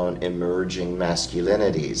testosterone emerging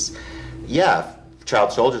masculinities. Yeah,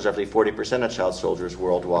 child soldiers, roughly 40% of child soldiers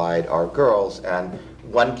worldwide are girls, and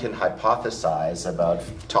one can hypothesize about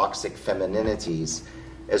toxic femininities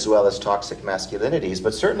as well as toxic masculinities,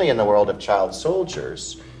 but certainly in the world of child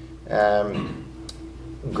soldiers,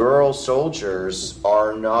 girl soldiers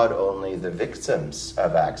are not only the victims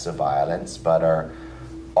of acts of violence, but are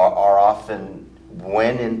often,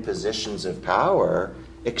 when in positions of power,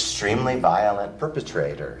 extremely violent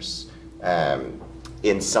perpetrators,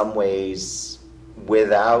 in some ways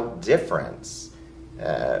without difference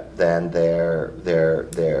than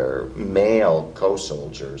their male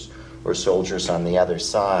co-soldiers or soldiers on the other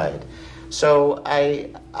side. So I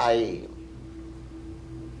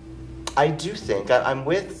do think, I'm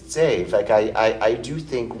with Dave, like I do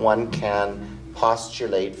think one can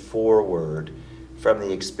postulate forward from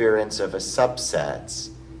the experience of a subset.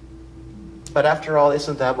 But after all,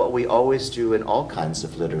 isn't that what we always do in all kinds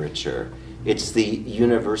of literature? It's the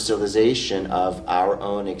universalization of our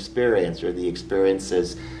own experience, or the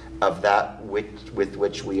experiences of that with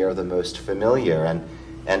which we are the most familiar.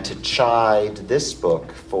 And to chide this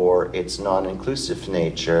book for its non-inclusive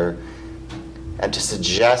nature, and to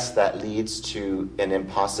suggest that leads to an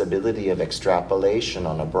impossibility of extrapolation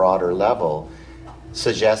on a broader level,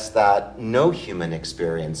 suggests that no human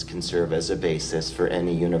experience can serve as a basis for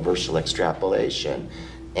any universal extrapolation.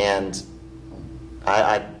 And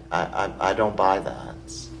I don't buy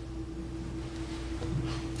that.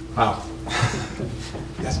 Wow.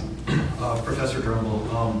 Yes. Professor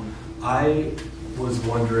Drumbl, I was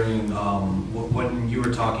wondering, when you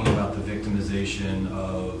were talking about the victimization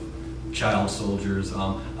of child soldiers,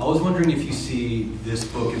 I was wondering if you see this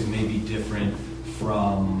book as maybe different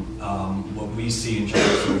from what we see in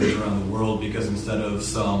child soldiers around the world, because instead of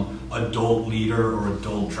some adult leader or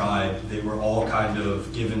adult tribe, they were all kind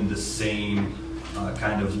of given the same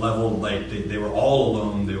kind of level, like they were all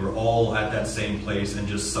alone, they were all at that same place, and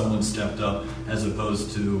just someone stepped up, as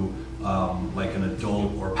opposed to like an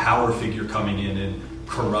adult or power figure coming in and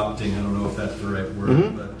corrupting. I don't know if that's the right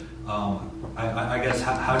word, but I guess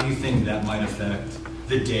how do you think that might affect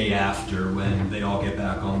the day after, when they all get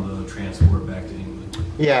back on the transport back to England?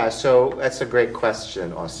 Yeah, so that's a great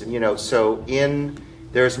question, Austin. So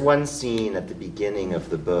there's one scene at the beginning of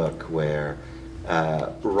the book where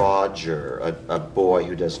Roger, a boy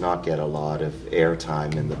who does not get a lot of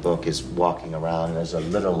airtime in the book, is walking around, and there's a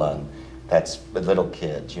little one that's a little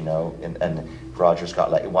kid, and Roger's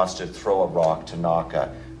got, like, he wants to throw a rock to knock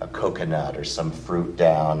a coconut or some fruit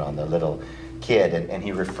down on the little kid, and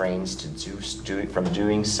he refrains from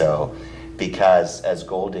doing so because, as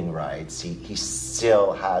Golding writes, he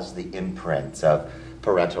still has the imprint of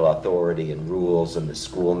parental authority and rules and the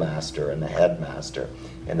schoolmaster and the headmaster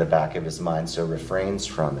in the back of his mind, so refrains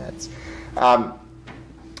from it.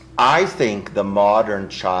 I think the modern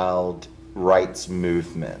child rights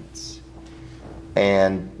movement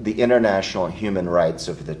and the international human rights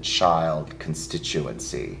of the child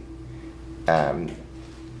constituency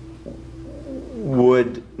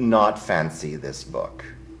would not fancy this book,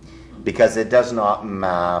 because it does not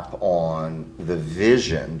map on the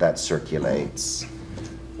vision that circulates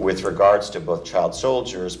with regards to both child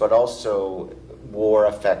soldiers, but also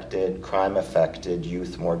war-affected, crime-affected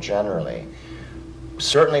youth more generally.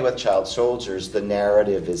 Certainly with child soldiers, the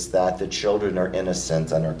narrative is that the children are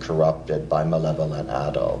innocent and are corrupted by malevolent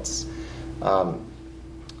adults. And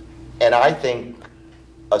I think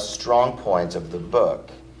a strong point of the book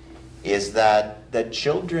is that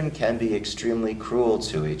children can be extremely cruel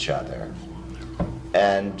to each other,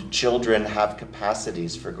 and children have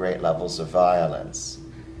capacities for great levels of violence.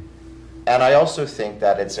 And I also think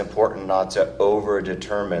that it's important not to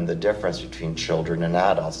over-determine the difference between children and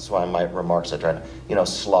adults. That's why in my remarks I try to,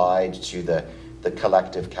 slide to the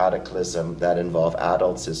collective cataclysm that involve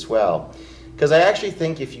adults as well. Because I actually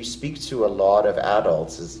think if you speak to a lot of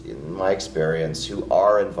adults, as in my experience, who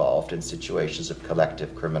are involved in situations of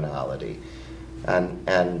collective criminality,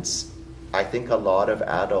 and I think a lot of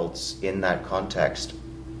adults in that context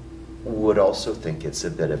would also think it's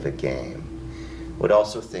a bit of a game. would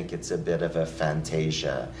also think it's a bit of a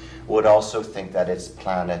fantasia, would also think that it's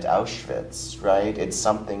Planet Auschwitz, right? It's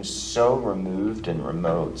something so removed and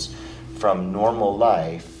remote from normal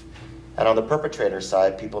life. And on the perpetrator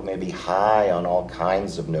side, people may be high on all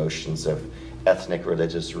kinds of notions of ethnic,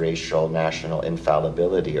 religious, racial, national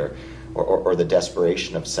infallibility or the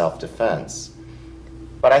desperation of self-defense.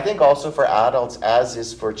 But I think also for adults, as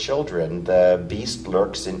is for children, the beast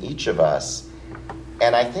lurks in each of us.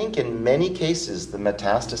 And I think in many cases, the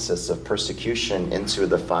metastasis of persecution into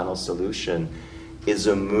the final solution is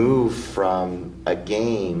a move from a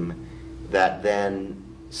game that then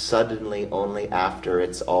suddenly, only after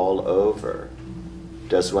it's all over,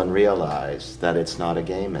 does one realize that it's not a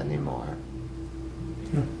game anymore.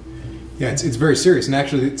 Yeah, it's very serious. And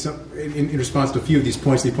actually, it's, in response to a few of these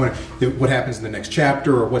points, they point out what happens in the next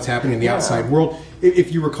chapter or what's happening in the outside world.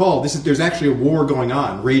 If you recall, there's actually a war going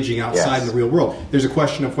on, raging outside in the real world. There's a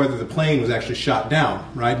question of whether the plane was actually shot down,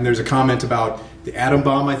 right? And there's a comment about the atom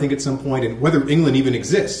bomb, I think, at some point, and whether England even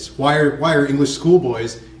exists. Why are English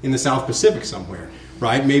schoolboys in the South Pacific somewhere,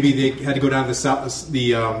 right? Maybe they had to go down to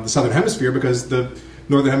the Southern Hemisphere because the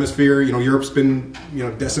Northern Hemisphere, Europe's been,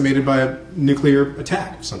 decimated by a nuclear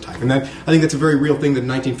attack of some type. And I think that's a very real thing that in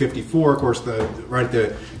 1954, of course, right at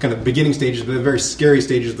the kind of beginning stages, but the very scary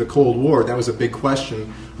stages of the Cold War, that was a big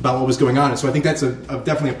question about what was going on. And so I think that's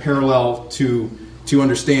definitely a parallel to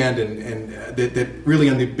understand, and that really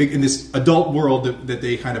in this adult world that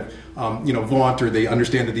they kind of vaunt, or they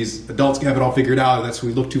understand that these adults have it all figured out, and that's who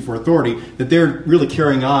we look to for authority, that they're really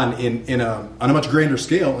carrying on on a much grander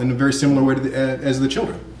scale in a very similar way to as the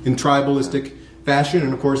children, in tribalistic fashion.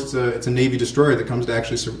 And of course it's a Navy destroyer that comes to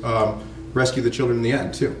actually rescue the children in the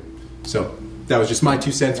end too. So that was just my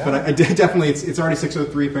 2 cents, but I definitely, it's already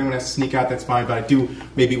 6:03. If anyone has to sneak out, that's fine, but I do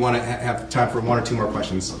maybe want to have time for 1 or 2 more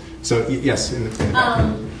questions. So yes, in the back.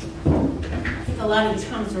 I think a lot of these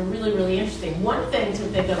comments are really, really interesting. One thing to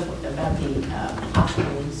think of about the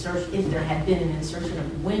possible insertion, if there had been an insertion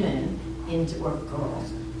of women or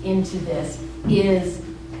girls into this, is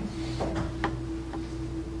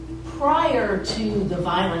prior to the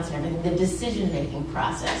violence and everything, the decision-making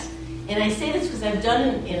process. And I say this because I've done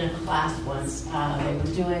it in a class once. They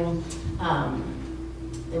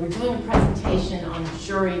were doing a presentation on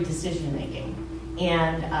jury decision-making.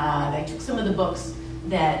 And they took some of the books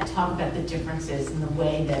that talk about the differences in the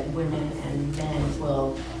way that women and men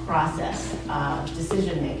will process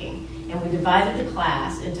decision-making. And we divided the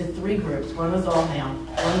class into 3 groups. One was all male,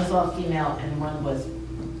 one was all female, and one was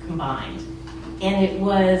combined. And it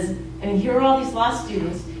was, here are all these law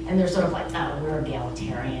students, and they're sort of like, oh, we're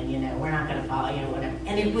egalitarian, we're not going to follow, whatever.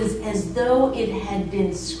 And it was as though it had been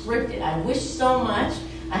scripted. I wish so much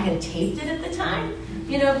I had taped it at the time,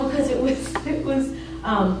 because it was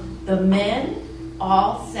the men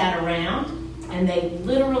all sat around, and they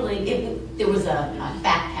literally, there was a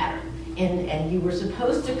fact pattern, and you were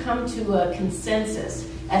supposed to come to a consensus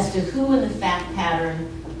as to who in the fact pattern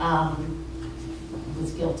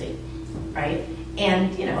was guilty, right?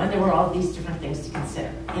 And and there were all these different things to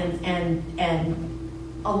consider, and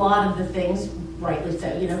a lot of the things, rightly so,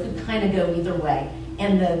 could kind of go either way.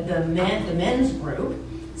 And the men's group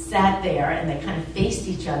sat there, and they kind of faced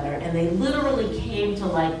each other, and they literally came to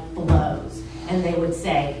like blows. And they would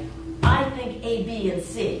say, I think A, B, and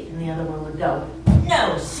C, and the other one would go,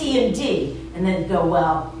 no, C and D, and then go,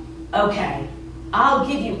 well, okay, I'll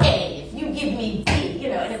give you A if you give me B,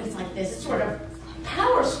 and it was like this sort of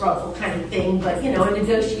power struggle kind of thing, but a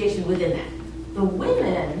negotiation within that. The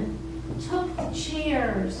women took the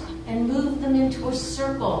chairs and moved them into a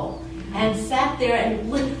circle and sat there and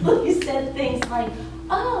literally said things like,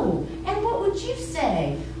 oh, and what would you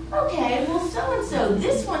say? Okay, well, so-and-so,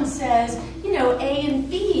 this one says, A and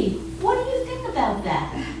B. What do you think about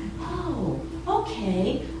that? Oh,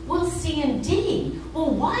 okay, well, C and D. Well,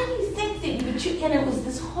 why do you think that you would choose? And it was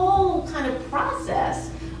this whole kind of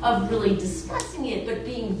process of really discussing it, but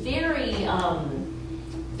being very,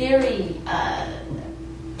 very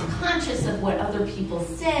conscious of what other people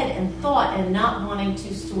said and thought, and not wanting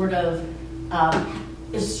to sort of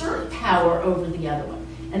assert power over the other one.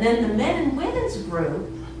 And then the men and women's group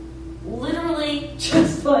literally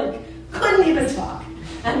just couldn't even talk.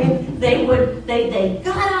 They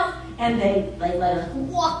got up and they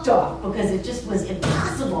walked off, because it just was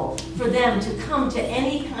impossible for them to come to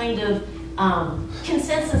any kind of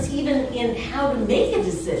consensus, even in how to make a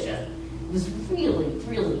decision. It was really,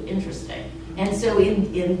 really interesting. And so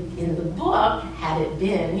in the book, had it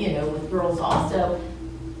been, with girls also,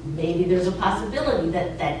 maybe there's a possibility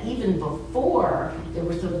that even before there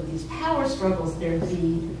were sort of these power struggles, there'd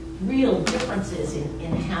be real differences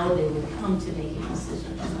in how they would come to make a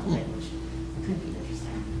decision or something, which could be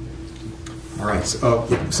interesting. All right.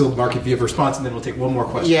 So Mark, if you have a response, and then we'll take one more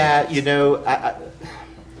question. Yeah,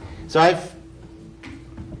 so I've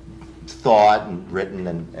thought and written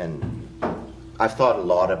and I've thought a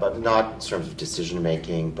lot about, not in terms of decision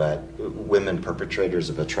making, but women perpetrators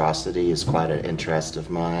of atrocity is quite an interest of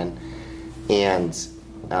mine. And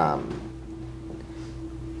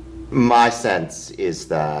my sense is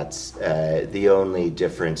that the only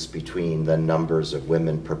difference between the numbers of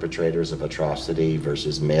women perpetrators of atrocity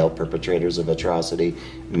versus male perpetrators of atrocity,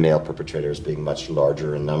 male perpetrators being much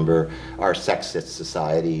larger in number, are sexist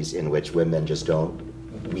societies in which women just don't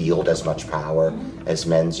wield as much power as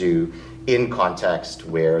men do, in context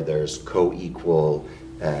where there's co-equal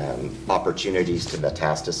opportunities to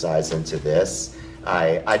metastasize into this.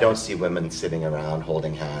 I don't see women sitting around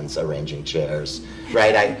holding hands, arranging chairs,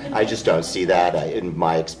 right? I just don't see that. In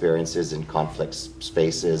my experiences in conflict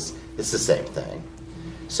spaces, it's the same thing.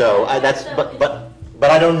 So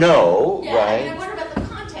but I don't know, yeah, right? I wonder about the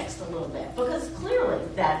context a little bit, because clearly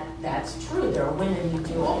that's true. There are women who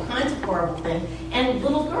do all kinds of horrible things, and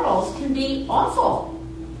little girls can be awful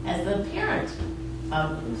as the parent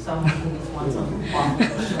of someone who's wants something awful.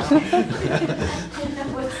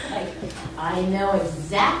 I know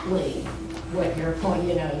exactly what your point,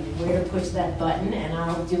 where to push that button, and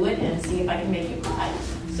I'll do it and see if I can make you cry.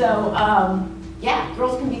 So, yeah,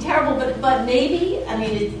 girls can be terrible, but maybe,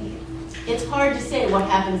 it's hard to say what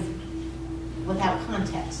happens without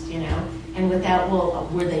context, and without,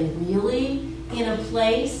 were they really in a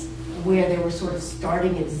place where they were sort of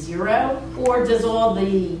starting at zero, or does all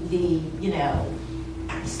the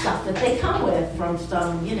stuff that they come with from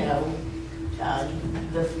some,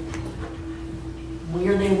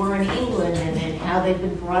 where they were in England and how they've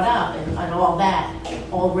been brought up and all that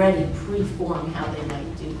already preform how they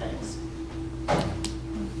might do things.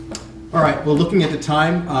 All right. Well, looking at the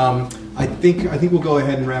time, I think we'll go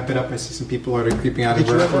ahead and wrap it up. I see some people already creeping out of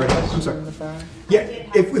here. I'm sorry. Yeah.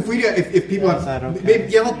 If people have,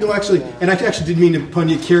 maybe, yeah. No, actually, and I actually didn't mean to pun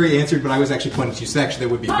you. Carrie answered, but I was actually punning to you. So actually,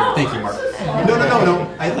 that would be fair. Thank you, Mark. No.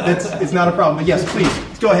 It's not a problem. But yes, please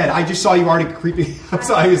go ahead. I just saw you already creeping.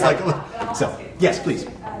 So I was like, so yes, please.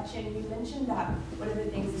 Chin, you mentioned that one of the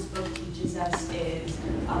things this book teaches us is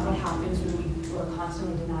what happens when we're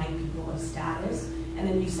constantly denying people of status. And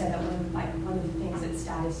then you said that one of the things that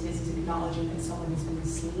status is acknowledging that someone has been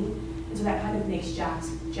seen. And so that kind of makes Jack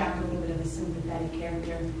a little bit of a sympathetic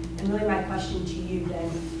character. And really my question to you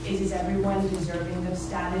then is everyone deserving of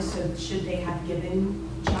status? So should they have given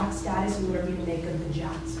Jack status, and what are we to make of the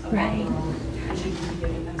Jacks of the world? And should we be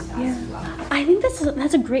giving them status as well? I think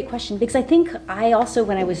that's a great question, because I think I also,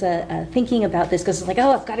 when I was thinking about this, because it's like,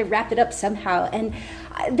 I've got to wrap it up somehow. And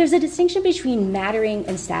there's a distinction between mattering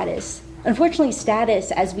and status. Unfortunately,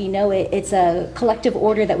 status, as we know it, it's a collective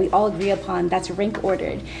order that we all agree upon that's rank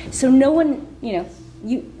ordered. So no one,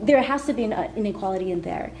 there has to be an inequality in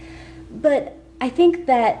there. But I think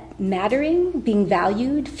that mattering, being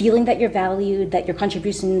valued, feeling that you're valued, that your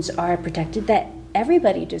contributions are protected, that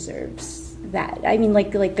everybody deserves that. I mean,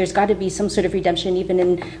 like there's got to be some sort of redemption, even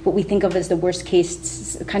in what we think of as the worst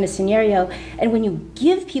case kind of scenario. And when you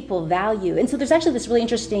give people value, and so there's actually this really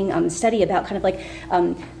interesting study about kind of like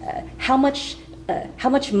how much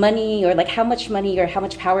money or how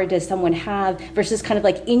much power does someone have versus kind of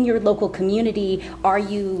like in your local community, are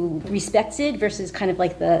you respected versus kind of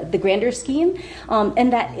like the grander scheme,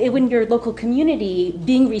 and that when your local community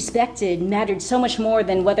being respected mattered so much more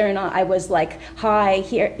than whether or not I was like high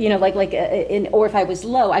here, or if I was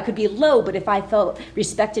low. I could be low, but if I felt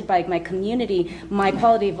respected by my community, my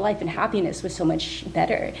quality of life and happiness was so much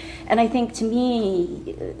better. And I think, to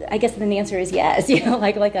me, I guess then the answer is yes.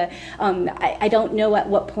 I don't know at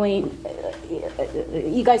what point,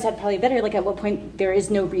 you guys had probably better, at what point there is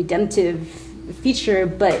no redemptive feature,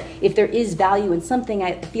 but if there is value in something,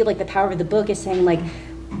 I feel like the power of the book is saying,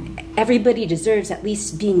 everybody deserves at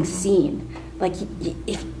least being seen.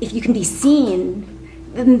 If you can be seen,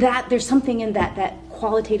 then there's something in that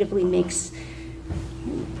qualitatively makes,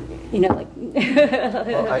 Well,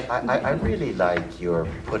 I really like your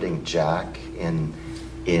putting Jack in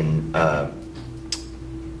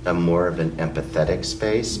a more of an empathetic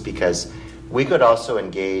space, because we could also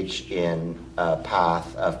engage in a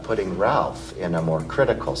path of putting Ralph in a more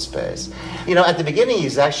critical space. At the beginning,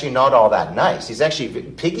 he's actually not all that nice.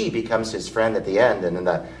 Piggy becomes his friend at the end, and in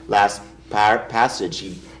the last passage,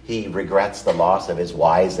 he regrets the loss of his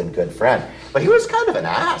wise and good friend. But he was kind of an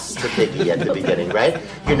ass to Piggy at the beginning, right?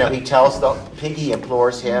 Piggy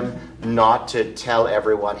implores him not to tell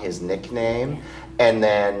everyone his nickname. And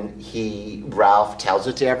then Ralph tells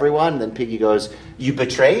it to everyone, and then Piggy goes, "You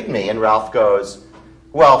betrayed me." And Ralph goes,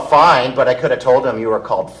 well, fine, but I could have told him you were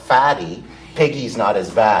called Fatty. Piggy's not as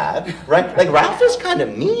bad, right? Like, Ralph is kind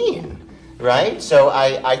of mean, right? So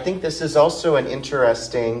I think this is also an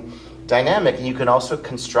interesting dynamic. And you can also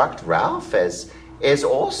construct Ralph as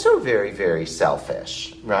also very, very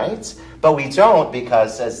selfish, right? But we don't,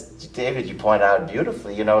 because, as David, you point out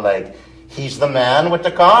beautifully, you know, like, he's the man with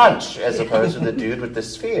the conch as opposed to the dude with the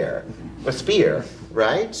spear,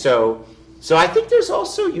 right? So I think there's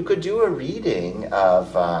also, you could do a reading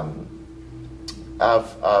of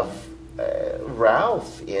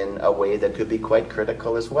Ralph in a way that could be quite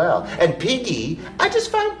critical as well. And Piggy, I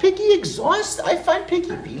just find Piggy exhausting. I find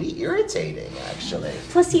Piggy really irritating, actually.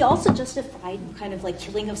 Plus, he also justified kind of like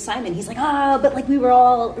killing of Simon. He's like, but like we were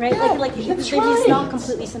all, right? Yeah, like that's he's right. not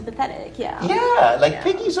completely sympathetic, yeah. Yeah, like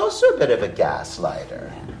Piggy's also a bit of a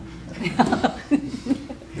gaslighter.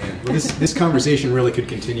 Well, this conversation really could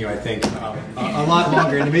continue, I think, a lot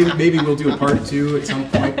longer, and maybe we'll do a part 2 at some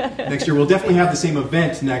point next year. We'll definitely have the same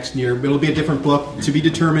event next year, but it'll be a different book to be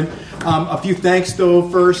determined. A few thanks, though.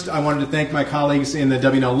 First, I wanted to thank my colleagues in the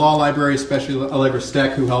W&L Law Library, especially Allegra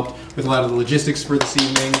Steck, who helped with a lot of the logistics for this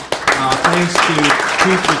evening. Thanks to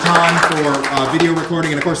Keith Rattan for video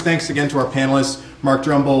recording, and of course, thanks again to our panelists, Mark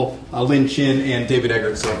Drumbl, Lynn Chin, and David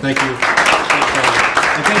Eggert. So thank you.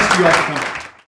 And thanks to you all for coming.